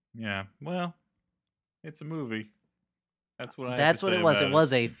Yeah. Well, it's a movie. That's what I. that's what it was. It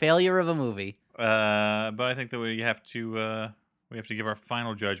was a failure of a movie. But I think that we have to give our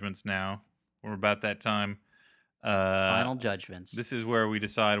final judgments now. We're about that time. Final judgments. This is where we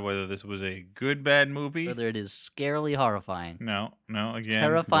decide whether this was a good bad movie. Whether it is scarily horrifying, No. Again,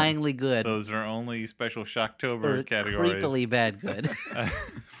 terrifyingly good, Those are only special or Shocktober categories. creepily bad good.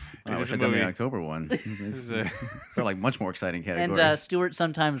 I Is wish this a I'd done the movie? October one. This is a- So like much more exciting And categories. Stuart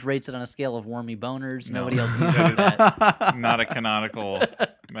sometimes rates it on a scale of wormy boners. No. Nobody else uses That that. not a canonical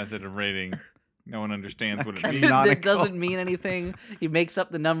method of rating. No one understands what it means. Canonical. It doesn't mean anything. He makes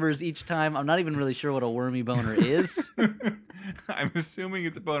up the numbers each time. I'm not even really sure what a wormy boner is. I'm assuming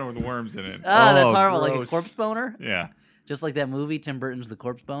it's a boner with worms in it. That's Oh, horrible. Like a gross. corpse boner? Yeah. Just like that movie, Tim Burton's The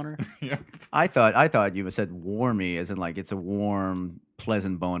Corpse Boner. Yep. I thought you said warmy, as in like it's a warm,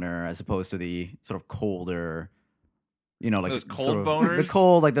 pleasant boner, as opposed to the sort of colder, like Those sort cold of- boners? the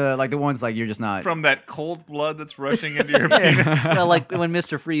cold, like the ones like you're just not. From that cold blood that's rushing into your penis. So like when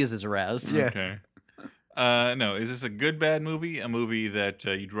Mr. Freeze is aroused. Yeah. Okay. No, is this a good bad movie? A movie that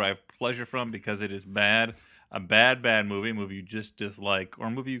you derive pleasure from because it is bad? A bad movie, a movie you just dislike, or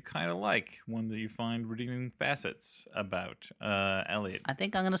a movie you kind of like, one that you find redeeming facets about? Elliot. I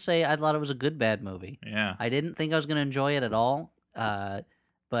think I'm going to say I thought it was a good bad movie. Yeah. I didn't think I was going to enjoy it at all.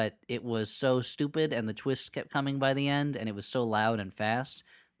 But it was so stupid and the twists kept coming by the end and it was so loud and fast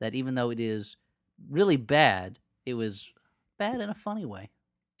that even though it is really bad, it was bad in a funny way.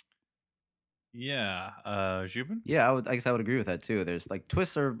 Yeah. Zhubin? Yeah, I guess I would agree with that too. There's like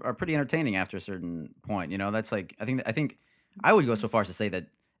twists are pretty entertaining after a certain point. That's like I think I would go so far as to say that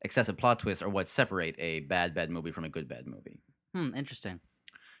excessive plot twists are what separate a bad movie from a good bad movie. Interesting.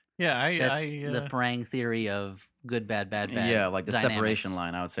 Yeah, That's the Parang theory of good, bad. Yeah, like the dynamics. separation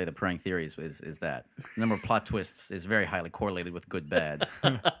line. I would say the Parang theory is that the number of plot twists is very highly correlated with good bad.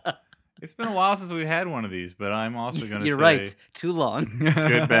 It's been a while since we've had one of these, but I'm also going to say You're right. Too long.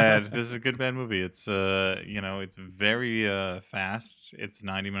 good bad. This is a good bad movie. It's it's very fast. It's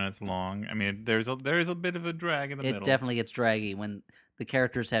 90 minutes long. I mean, there is a bit of a drag in the It middle. definitely gets draggy when the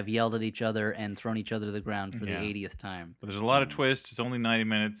characters have yelled at each other and thrown each other to the ground for Yeah. the 80th time. But there's a lot of twists. It's only 90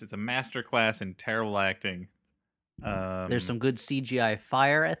 minutes. It's a masterclass in terrible acting. There's some good CGI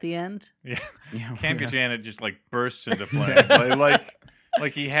fire at the end. Yeah. Yeah, Cam yeah. Janet just like bursts into flame.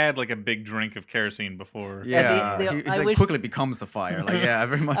 like he had like a big drink of kerosene before. Yeah, they- he I like, wish- quickly becomes the fire. Like, yeah,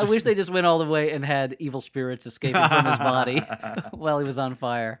 very much. I wish they just went all the way and had evil spirits escaping from his body while he was on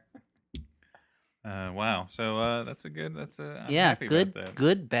fire. Wow. So that's a good. I'm Yeah, happy good, about that.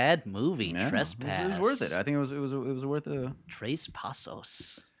 good, bad movie. Yeah, Trespass. It was worth it. I think it was worth it. Tres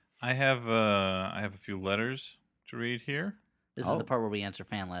Pasos. I have a few letters to read here. This is the part where we answer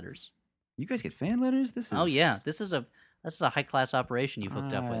fan letters. You guys get fan letters? This is. Oh yeah, this is a high class operation you've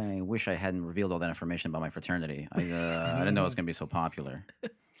hooked up with. I wish I hadn't revealed all that information about my fraternity. I didn't know it was gonna be so popular.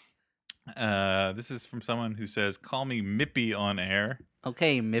 This is from someone who says, "Call me Mippy on air."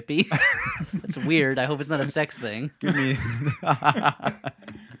 Okay, Mippy. That's weird. I hope it's not a sex thing. Give me,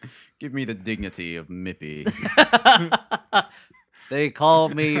 give me the dignity of Mippy. They call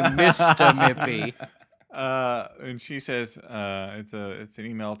me Mr. Mippy. And she says, it's an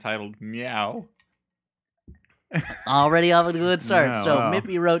email titled "Meow." Already off a good start. Yeah, So wow.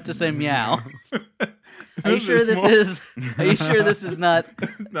 Are you This sure this more- is? Are you sure this is not?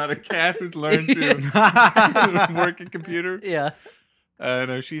 It's not a cat who's learned to work a computer. Yeah.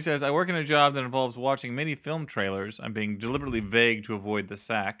 No, she says, I work in a job that involves watching many film trailers. I'm being deliberately vague to avoid the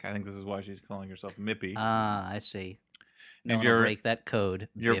sack. I think this is why she's calling herself Mippy. Ah, I see. No And one will you're- break that code,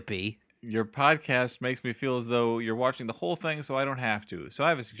 you're- Mippy. Your podcast makes me feel as though you're watching the whole thing, so I don't have to. So I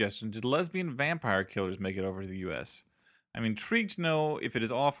have a suggestion. Did lesbian vampire killers make it over to the U.S.? I'm intrigued to know if it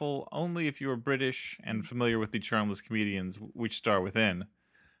is awful only if you are British and familiar with the charmless comedians which star within.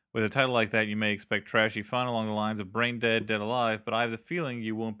 With a title like that, you may expect trashy fun along the lines of Brain Dead, Dead Alive, but I have the feeling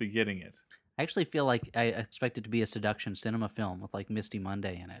you won't be getting it. I actually feel like I expect it to be a seduction cinema film with like Misty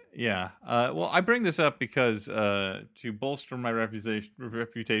Monday in it. Yeah. Well, I bring this up because to bolster my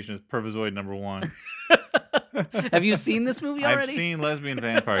reputation as Pervisoid number one, Have you seen this movie I've already? seen lesbian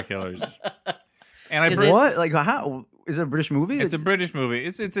vampire killers. And I Is bring, it- What? Like how? Is it a British movie? It's a British movie.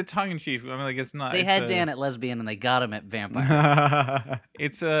 It's a tongue in cheek. I mean, like it's not. They it's had a, Dan at lesbian and they got him at vampire.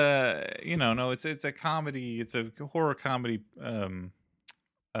 It's a it's a comedy. It's a horror comedy.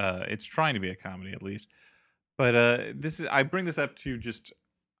 It's trying to be a comedy at least. But I bring this up to just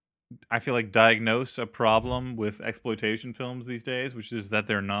I feel like diagnose a problem with exploitation films these days, which is that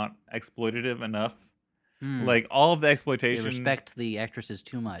they're not exploitative enough. Hmm. Like all of the They exploitation. respect the actresses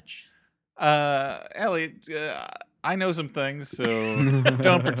too much. Elliot, I know some things, so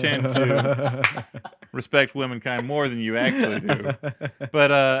don't pretend to respect womankind more than you actually do.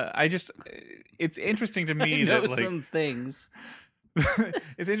 But it's interesting to me I know that like some things.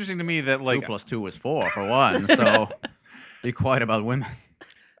 it's interesting to me that like 2 + 2 is 4 for one. So be quiet about women.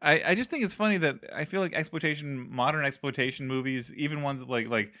 I just think it's funny that I feel like modern exploitation movies, even ones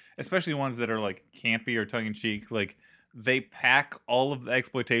like especially ones that are like campy or tongue in cheek, like they pack all of the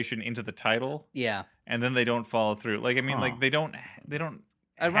exploitation into the title Yeah. and then they don't follow through. Like I mean, Huh. like they don't have the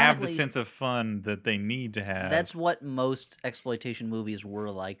Ironically, sense of fun that they need to have. That's what most exploitation movies were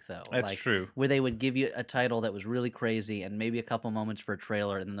like, though. That's like, true. Where they would give you a title that was really crazy and maybe a couple moments for a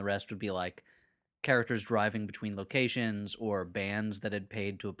trailer, and then the rest would be like characters driving between locations or bands that had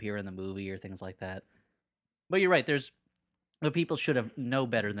paid to appear in the movie or things like that. But you're right. But people should have know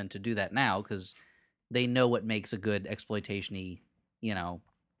better than to do that now because they know what makes a good exploitation-y,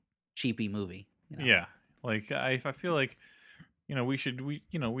 cheapy movie. Yeah, like I feel like we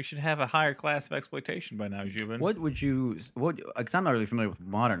should have a higher class of exploitation by now, Zhubin. What would you? Because I'm not really familiar with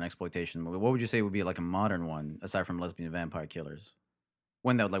modern exploitation movie. What would you say would be like a modern one aside from lesbian vampire killers?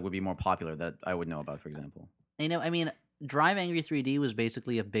 One that would be more popular that I would know about, for example. I mean, Drive Angry 3D was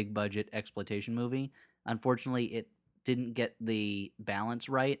basically a big budget exploitation movie. Unfortunately, it didn't get the balance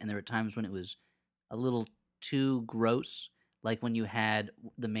right, and there were times when it was a little too gross. Like when you had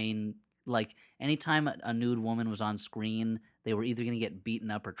the main, like anytime a nude woman was on screen, they were either going to get beaten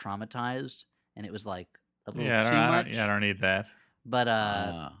up or traumatized, and it was like a little too much. I don't need that. But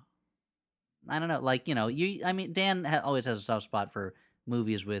I don't know, like Dan always has a soft spot for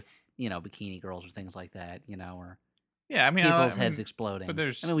movies with bikini girls or things like that, or Yeah, I mean, people's heads exploding. but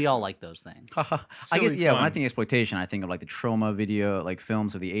there's- we all like those things. I guess Silly yeah. When I fun. think exploitation, I think of like the trauma video, like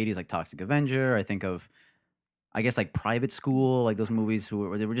films of the '80s, like Toxic Avenger. I think of, I guess like Private School, like those movies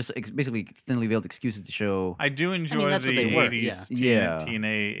where they were just basically thinly veiled excuses to show. I do enjoy that's what the they were, 80s, yeah.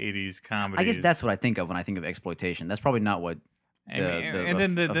 TNA 80s comedies. I guess that's what I think of when I think of exploitation. That's probably not what. And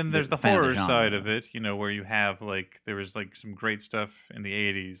then there's the fan of the horror genre. side of it, where you have there was like some great stuff in the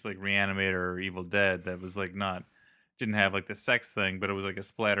 80s, like Reanimator or Evil Dead, that was like not didn't have like the sex thing, but it was like a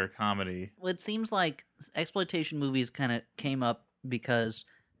splatter comedy. Well, it seems like exploitation movies kind of came up because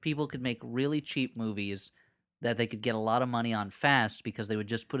people could make really cheap movies that they could get a lot of money on fast because they would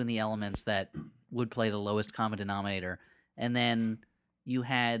just put in the elements that would play the lowest common denominator. And then you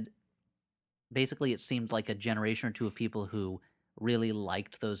had basically, it seemed like a generation or two of people who really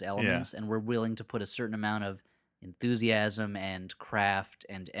liked those elements and were willing to put a certain amount of enthusiasm and craft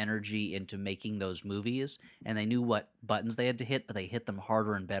and energy into making those movies, and they knew what buttons they had to hit, but they hit them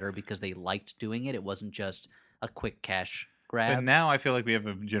harder and better because they liked doing it. It wasn't just a quick cash grab. But now I feel like we have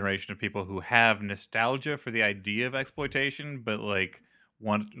a generation of people who have nostalgia for the idea of exploitation, but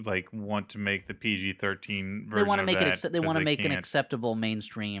want to make the PG-13 version. They want to make it. They want to make an can't. acceptable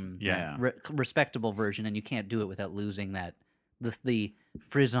mainstream, Yeah. respectable version, and you can't do it without losing that the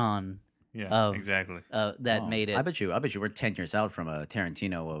frisson. Yeah, exactly. That made it. I bet you we're 10 years out from a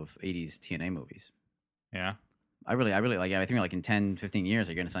Tarantino of 80s TNA movies. Yeah. I really like. I think like in 10, 15 years,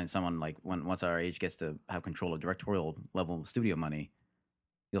 you're going to sign someone like once our age gets to have control of directorial level studio money,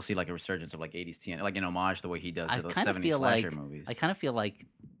 you'll see like a resurgence of like 80s TNA, like an homage the way he does to those 70s slasher movies. I kind of feel like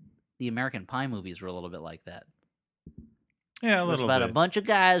the American Pie movies were a little bit like that. Yeah, a It was little about bit. a bunch of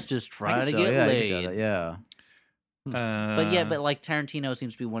guys just trying to get laid. Yeah. But like Tarantino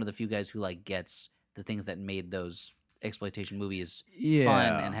seems to be one of the few guys who like gets the things that made those exploitation movies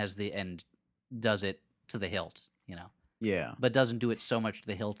fun and does it to the hilt, you know. Yeah. But doesn't do it so much to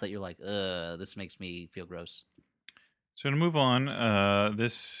the hilt that you're like, this makes me feel gross. So to move on,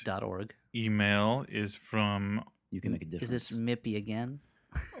 this .org. email is from. You can make a difference. Is this Mippy again?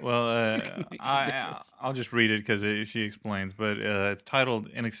 Well, I'll just read it because she explains, but it's titled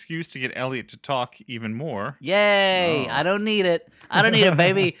 "An Excuse to Get Elliot to Talk Even More." Yay! Oh. I don't need it. I don't need it,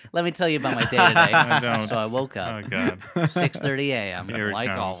 baby. Let me tell you about my day today. I don't. So I woke up. Oh God. 6:30 a.m. Here it like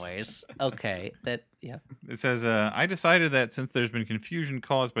comes. always. Okay, It says, I decided that since there's been confusion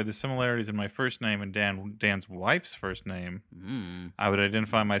caused by the similarities in my first name and Dan's wife's first name, I would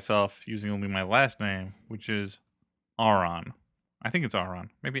identify myself using only my last name, which is Aaron. I think it's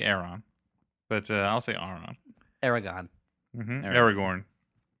Aaron. Maybe Aaron. But I'll say Aaron. Aragon. Aragorn.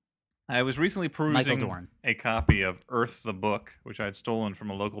 I was recently perusing a copy of Earth the Book, which I had stolen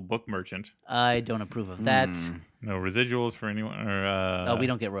from a local book merchant. I don't approve of that. No residuals for anyone. Or, we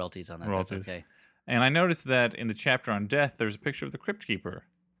don't get royalties on that. royalties. That's okay. And I noticed that in the chapter on death, there's a picture of the Crypt Keeper.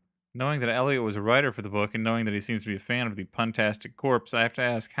 Knowing that Elliot was a writer for the book and knowing that he seems to be a fan of the puntastic corpse, I have to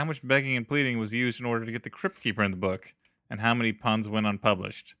ask how much begging and pleading was used in order to get the Crypt Keeper in the book, and how many puns went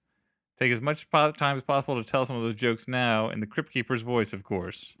unpublished. Take as much time as possible to tell some of those jokes now in the Crypt Keeper's voice, of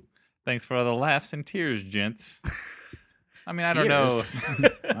course. Thanks for all the laughs and tears, gents. I mean, I don't know.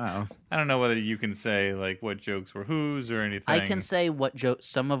 Wow. I don't know whether you can say like what jokes were whose or anything. I can say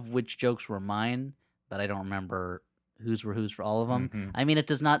some of which jokes were mine, but I don't remember whose were whose for all of them. I mean, it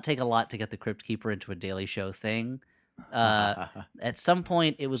does not take a lot to get the Crypt Keeper into a Daily Show thing. At some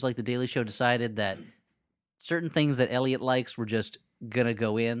point, it was like the Daily Show decided that certain things that Elliot likes were just gonna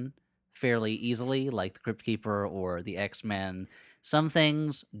go in fairly easily, like the Crypt Keeper or the X-Men. Some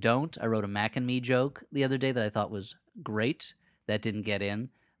things don't. I wrote a Mac and Me joke the other day that I thought was great. That didn't get in.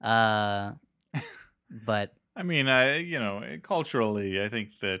 But I mean, culturally, I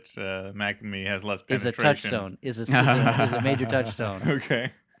think that Mac and Me has less is a penetration. touchstone. Is a major touchstone.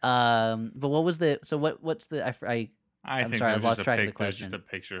 Okay. But what was the? So what's the? I'm think sorry, I there's lost just track of the there's question. just a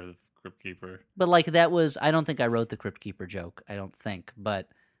picture of the Crypt Keeper. But like that was. I don't think I wrote the Crypt Keeper joke. I don't think. But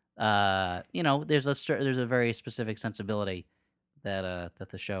there's a very specific sensibility that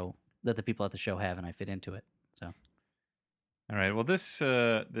the people at the show have, and I fit into it. So. All right. Well, this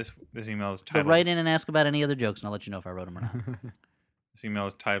email is titled. But write in and ask about any other jokes, and I'll let you know if I wrote them or not. This email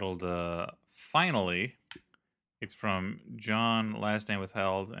is titled "Finally." It's from John, last name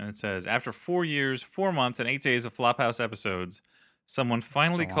withheld, and it says, "After 4 years, 4 months, and 8 days of Flophouse episodes, someone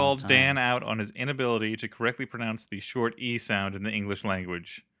finally That's a long called time. Dan out on his inability to correctly pronounce the short E sound in the English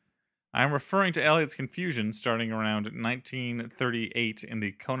language. I'm referring to Elliot's confusion starting around 1938 in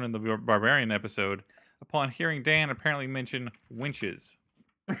the Conan the Barbarian episode upon hearing Dan apparently mention winches.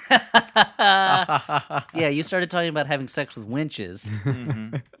 Yeah, you started talking about having sex with winches.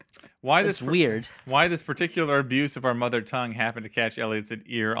 Why It's this weird. Why this particular abuse of our mother tongue happened to catch Elliot's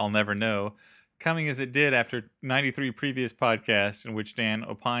ear, I'll never know. Coming as it did after 93 previous podcasts in which Dan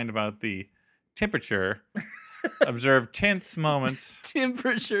opined about the temperature, observed tense moments,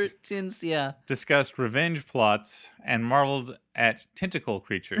 Temperature tints, yeah. discussed revenge plots, and marveled at tentacle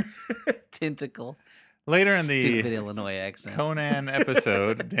creatures. Tentacle. Later in Stupid the Illinois accent. Conan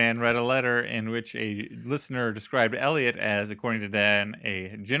episode, Dan read a letter in which a listener described Elliot as, according to Dan,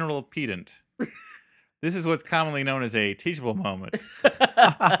 a general pedant. This is what's commonly known as a teachable moment.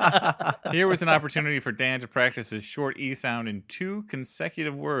 Here was an opportunity for Dan to practice his short E sound in 2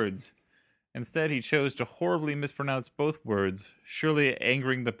 consecutive words. Instead, he chose to horribly mispronounce both words, surely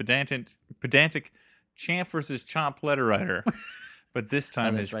angering the pedantic Champ versus Chomp letter writer. But this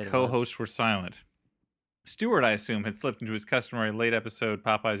time, his co-hosts were silent. Stuart, I assume, had slipped into his customary late episode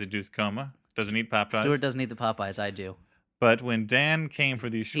Popeyes-induced coma. Doesn't eat Popeyes. Stuart doesn't eat the Popeyes. I do. But when Dan came for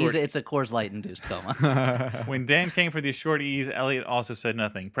the short... It's a Coors Light-induced coma. When Dan came for the short E's, Elliot also said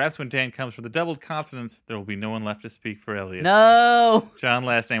nothing. Perhaps when Dan comes for the doubled consonants, there will be no one left to speak for Elliot. No! John,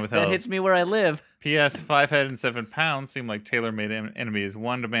 last name withheld. That hits me where I live. P.S. 5 head and 7 pounds seem like tailor-made enemies.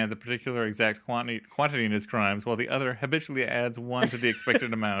 One demands a particular exact quantity in his crimes, while the other habitually adds 1 to the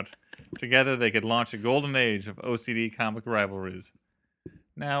expected amount. Together, they could launch a golden age of OCD comic rivalries.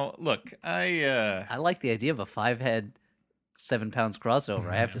 Now, look, I like the idea of a 5-head, 7 pounds crossover,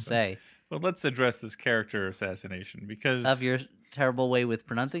 I have to say. Well, let's address this character assassination, because... Of your terrible way with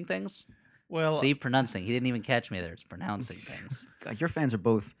pronouncing things? Well... See, pronouncing. He didn't even catch me there. It's pronouncing things. God, your fans are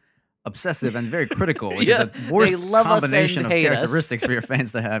both obsessive and very critical, which Yeah, is a worst combination of hate us. characteristics for your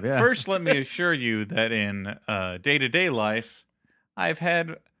fans to have. Yeah. First, let me assure you that in day-to-day life, I've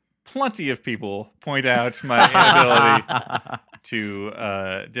had plenty of people point out my inability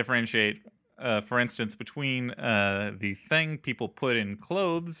to differentiate, for instance, between the thing people put in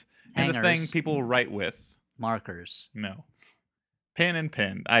clothes and the thing Hangers. people write with. Markers. No. Pen and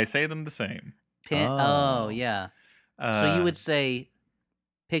pen. I say them the same. Pin. Oh, yeah. So you would say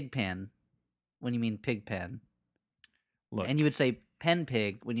pig pen when you mean pig pen. Look, And you would say pen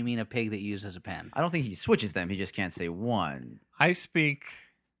pig when you mean a pig that you use as a pen. I don't think he switches them. He just can't say one. I speak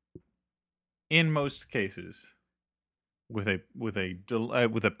in most cases with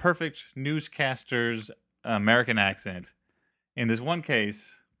a perfect newscaster's American accent. In this one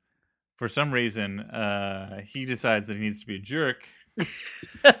case, for some reason, he decides that he needs to be a jerk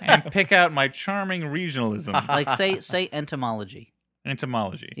and pick out my charming regionalism. Like say entomology.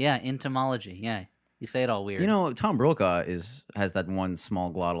 Entomology. Yeah, entomology. Yeah. You say it all weird. You know, Tom Brokaw has that one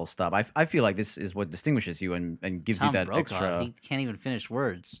small glottal stop. I feel like this is what distinguishes you and gives Tom you that Brokaw, extra. he can't even finish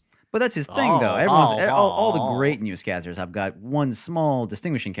words. But that's his thing, though. All the oh. great newscasters have got one small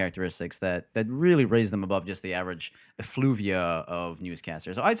distinguishing characteristics that really raise them above just the average effluvia of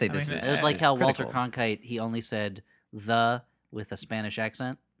newscasters. So I'd say this is. It was like how critical. Walter Cronkite, he only said the with a Spanish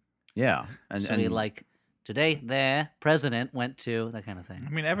accent. Yeah, So he like, today the president went to, that kind of thing. I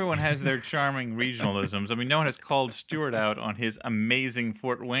mean, everyone has their charming regionalisms. I mean, no one has called Stewart out on his amazing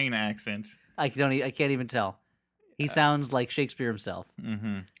Fort Wayne accent. I can't even tell. He sounds like Shakespeare himself.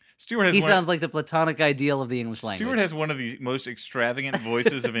 Mm-hmm. Stewart has He sounds like the platonic ideal of the English language. Stewart has one of the most extravagant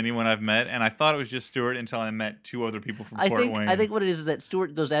voices of anyone I've met, and I thought it was just Stewart until I met 2 other people from Fort Wayne. I think what it is that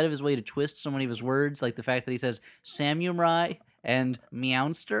Stewart goes out of his way to twist so many of his words, like the fact that he says samurai and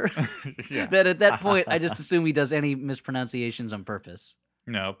meowster. Yeah. That at that point, I just assume he does any mispronunciations on purpose.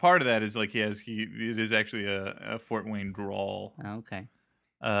 No, part of that is like it is actually a Fort Wayne drawl. Oh, okay.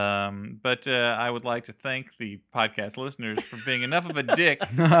 But I would like to thank the podcast listeners for being enough of a dick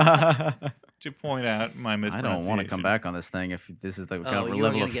to point out my I mispronunciation. don't want to come back on this thing if this is the kind of you were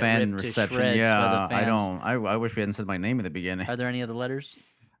level gonna of get fan ripped to reception. shreds by Yeah, the I fans. don't. I wish we hadn't said my name in the beginning. Are there any other letters?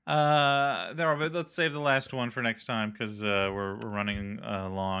 There are, but let's save the last one for next time because we're running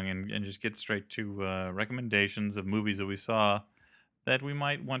long and just get straight to recommendations of movies that we saw that we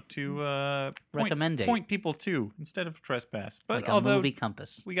might want to point people to instead of Trespass. But Like a although movie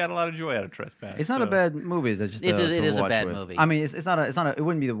compass. we got a lot of joy out of Trespass. It's not a bad movie. That's just It is a watch bad with. movie. I mean, it's not. It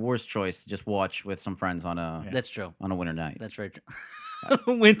wouldn't be the worst choice to just watch with some friends on a That's true. winter night. That's right.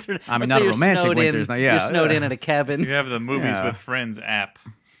 Winter. I mean, let's not say a you're romantic snowed winter's in, night. Yeah, you're snowed yeah. in at a cabin. You have the Movies Yeah. with Friends app.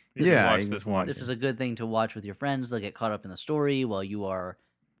 You Yeah, just watch you this can one. This is a good thing to watch with your friends. They'll get caught up in the story while you are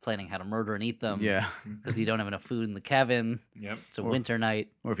planning how to murder and eat them. Yeah. Because you don't have enough food in the cabin. Yep. It's a winter night.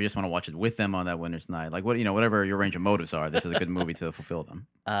 Or if you just want to watch it with them on that winter's night, like whatever your range of motives are, this is a good movie to fulfill them.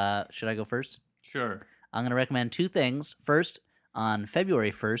 Should I go first? Sure. I'm going to recommend 2 things. First, on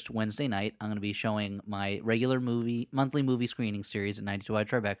February 1st, Wednesday night, I'm going to be showing my regular monthly movie screening series at 92i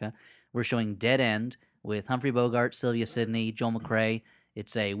Tribeca. We're showing Dead End with Humphrey Bogart, Sylvia Sidney, Joel McCrea.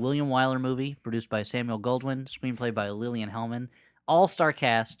 It's a William Wyler movie produced by Samuel Goldwyn, screenplay by Lillian Hellman, all-star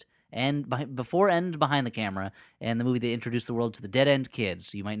cast, and before and behind the camera, and the movie that introduced the world to the Dead End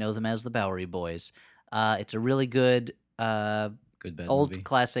Kids. You might know them as the Bowery Boys. It's a really good... Good bad old movie.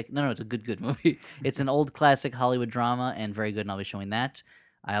 classic. No, it's a good movie. It's an old classic Hollywood drama and very good, and I'll be showing that.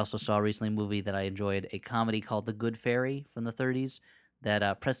 I also saw recently a movie that I enjoyed, a comedy called The Good Fairy from the 30s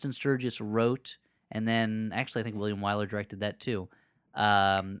that Preston Sturges wrote, and then actually I think William Wyler directed that too.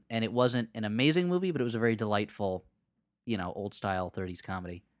 And it wasn't an amazing movie, but it was a very delightful, old style 30s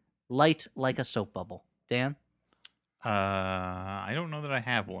comedy. Light like a soap bubble. Dan? I don't know that I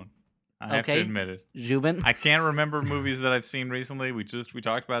have one. I have to Okay. admit it. Zhubin? I can't remember movies that I've seen recently. We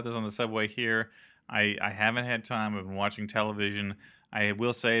talked about this on the subway here. I haven't had time. I've been watching television. I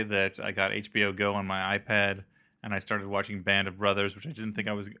will say that I got HBO Go on my iPad, and I started watching Band of Brothers, which I didn't think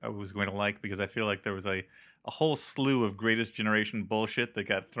I was going to like, because I feel like there was a whole slew of Greatest Generation bullshit that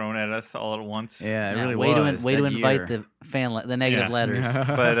got thrown at us all at once. Yeah, it really way was. to that invite year. the negative Yeah. letters.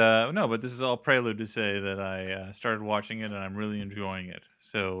 But no, but this is all prelude to say that I started watching it and I'm really enjoying it.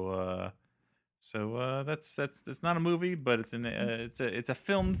 So that's not a movie, but it's a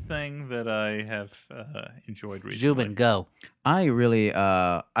filmed thing that I have enjoyed recently. Zhubin, go. I really,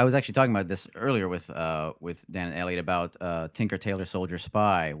 I was actually talking about this earlier with Dan and Elliot about Tinker Tailor Soldier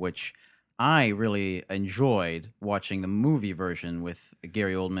Spy, which I really enjoyed watching the movie version with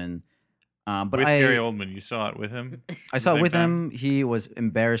Gary Oldman. But With Gary Oldman, you saw it with him. I saw it with him. He was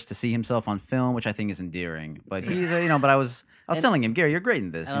embarrassed to see himself on film, which I think is endearing. But he's, but I was telling him, Gary, you're great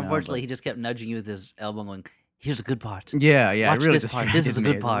in this. And unfortunately, he just kept nudging you with his elbow, going, "Here's a good part." Yeah, Watch it really this part. distracted This is a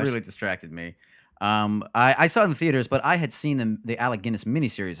me. good part. It really distracted me. I saw it in the theaters, but I had seen the Alec Guinness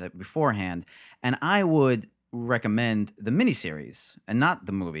miniseries beforehand, and I would recommend the miniseries and not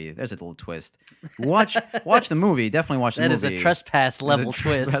the movie. There's a little twist. Watch the movie. Definitely watch the That movie. is a trespass level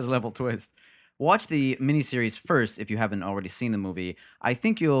twist. Trespass level twist. Watch the miniseries first if you haven't already seen the movie. I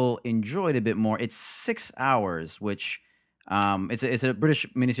think you'll enjoy it a bit more. It's 6 hours, which it's a British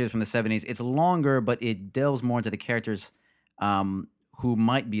miniseries from the 70s. It's longer, but it delves more into the characters who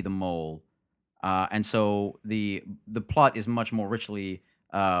might be the mole. And so the plot is much more richly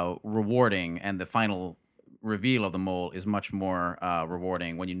rewarding, and the final reveal of the mole is much more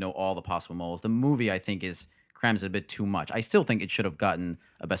rewarding when you know all the possible moles. The movie, I think, crams it a bit too much. I still think it should have gotten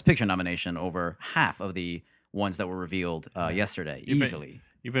a Best Picture nomination over half of the ones that were revealed yesterday, easily.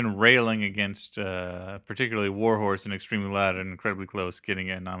 You've been railing against particularly Warhorse and Extremely Loud and Incredibly Close getting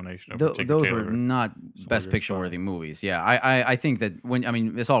a nomination over Tinker Those Tailor were not Best Picture worthy movies. Yeah, I think that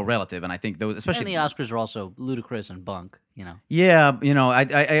it's all relative, and I think those, especially And the Oscars are also ludicrous and bunk, Yeah,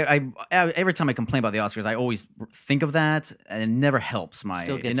 I every time I complain about the Oscars, I always think of that, and it never helps my.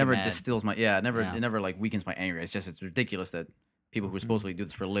 Still gets It you never mad. distills my. Yeah, it never Yeah. weakens my anger. It's ridiculous that people who supposedly do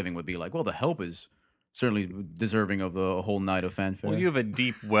this for a living would be like, well, The Help is certainly deserving of a whole night of fanfare. Well, you have a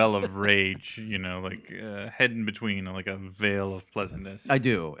deep well of rage, hidden between like a veil of pleasantness. I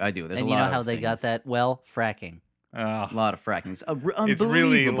do. There's and a you lot know of how they got things. that? Well, fracking. A lot of fracking. It's It's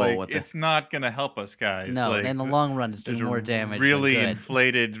really unbelievable. like it's not going to help us, guys. No, like, in the long run, it's there's doing a more damage. really than good.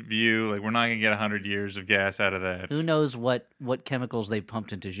 inflated view. Like we're not going to get 100 years of gas out of that. Who knows what chemicals they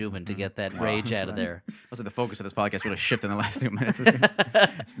pumped into Zhubin to get that rage out of there? Also, the focus of this podcast would have shifted in the last 2 minutes.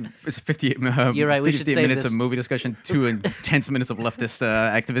 It's 58. You're right, we should 58 save minutes this- of movie discussion, 2 intense minutes of leftist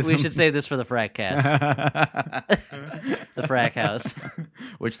activism. We should save this for the Frackcast, the Frack House.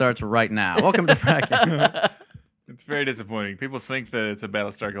 Which starts right now. Welcome to Frack. It's very disappointing. People think that it's a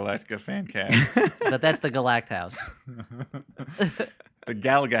Battlestar Galactica fan cast. But that's the Galact House. The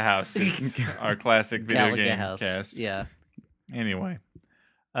Galaga House is our classic video Galaga game House. cast. Yeah. Anyway,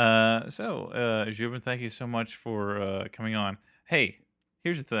 Zhubin, thank you so much for coming on. Hey,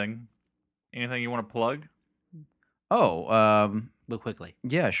 here's the thing. Anything you want to plug? But quickly.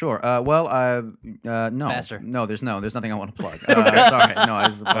 Yeah, sure. No. Faster. No, there's nothing I want to plug. Sorry. No,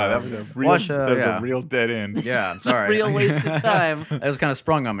 That was a real, watch, a real dead end. Yeah, It's sorry. a real waste of time. It was kind of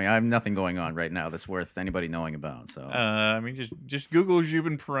sprung on me. I have nothing going on right now that's worth anybody knowing about. So I mean, just Google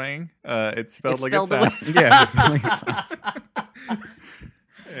Zhubin Parang. It's spelled It's like spelled the it way sounds. yeah, it's really sounds.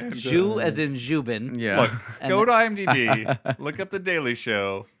 And, Jew as in Zhubin. Yeah. Look, And go to IMDb, look up The Daily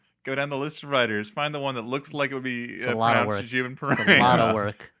Show, go down the list of writers, find the one that looks like it would be a lot of pronounced work. Zhubin Parang. It's a lot of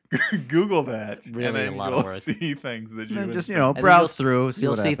work. Google that, Really and then a lot you'll of work. see things that And then Zhubin. just And then browse through.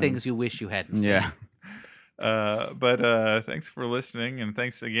 You'll what see happens. things you wish you hadn't seen. Yeah. But thanks for listening, and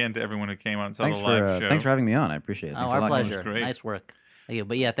thanks again to everyone who came on and saw Thanks the live show. for having me on. I appreciate it. Oh, Thanks a our lot, guys. pleasure. Great. Nice work. Thank you.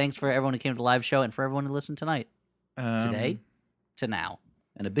 But yeah, thanks for everyone who came to the live show and for everyone who listened tonight. Today to now.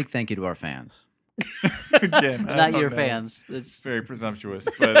 And a big thank you to our fans. Again, I Not don't your know. fans. It's Very presumptuous.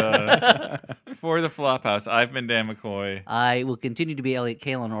 But for the Flophouse, I've been Dan McCoy. I will continue to be Elliot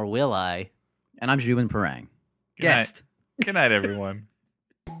Kalin, or will I? And I'm Zhubin Parang. Good night. Guest. Good night, everyone.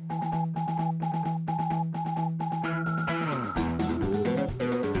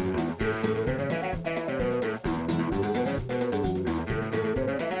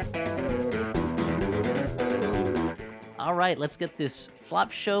 All right, let's get this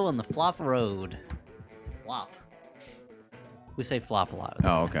flop show on the flop road. Flop. We say flop a lot.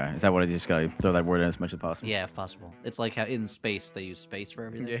 Oh, okay. Is that what I just gotta throw that word in as much as possible? Yeah, if possible. It's like how in space they use space for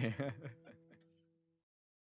everything. Yeah.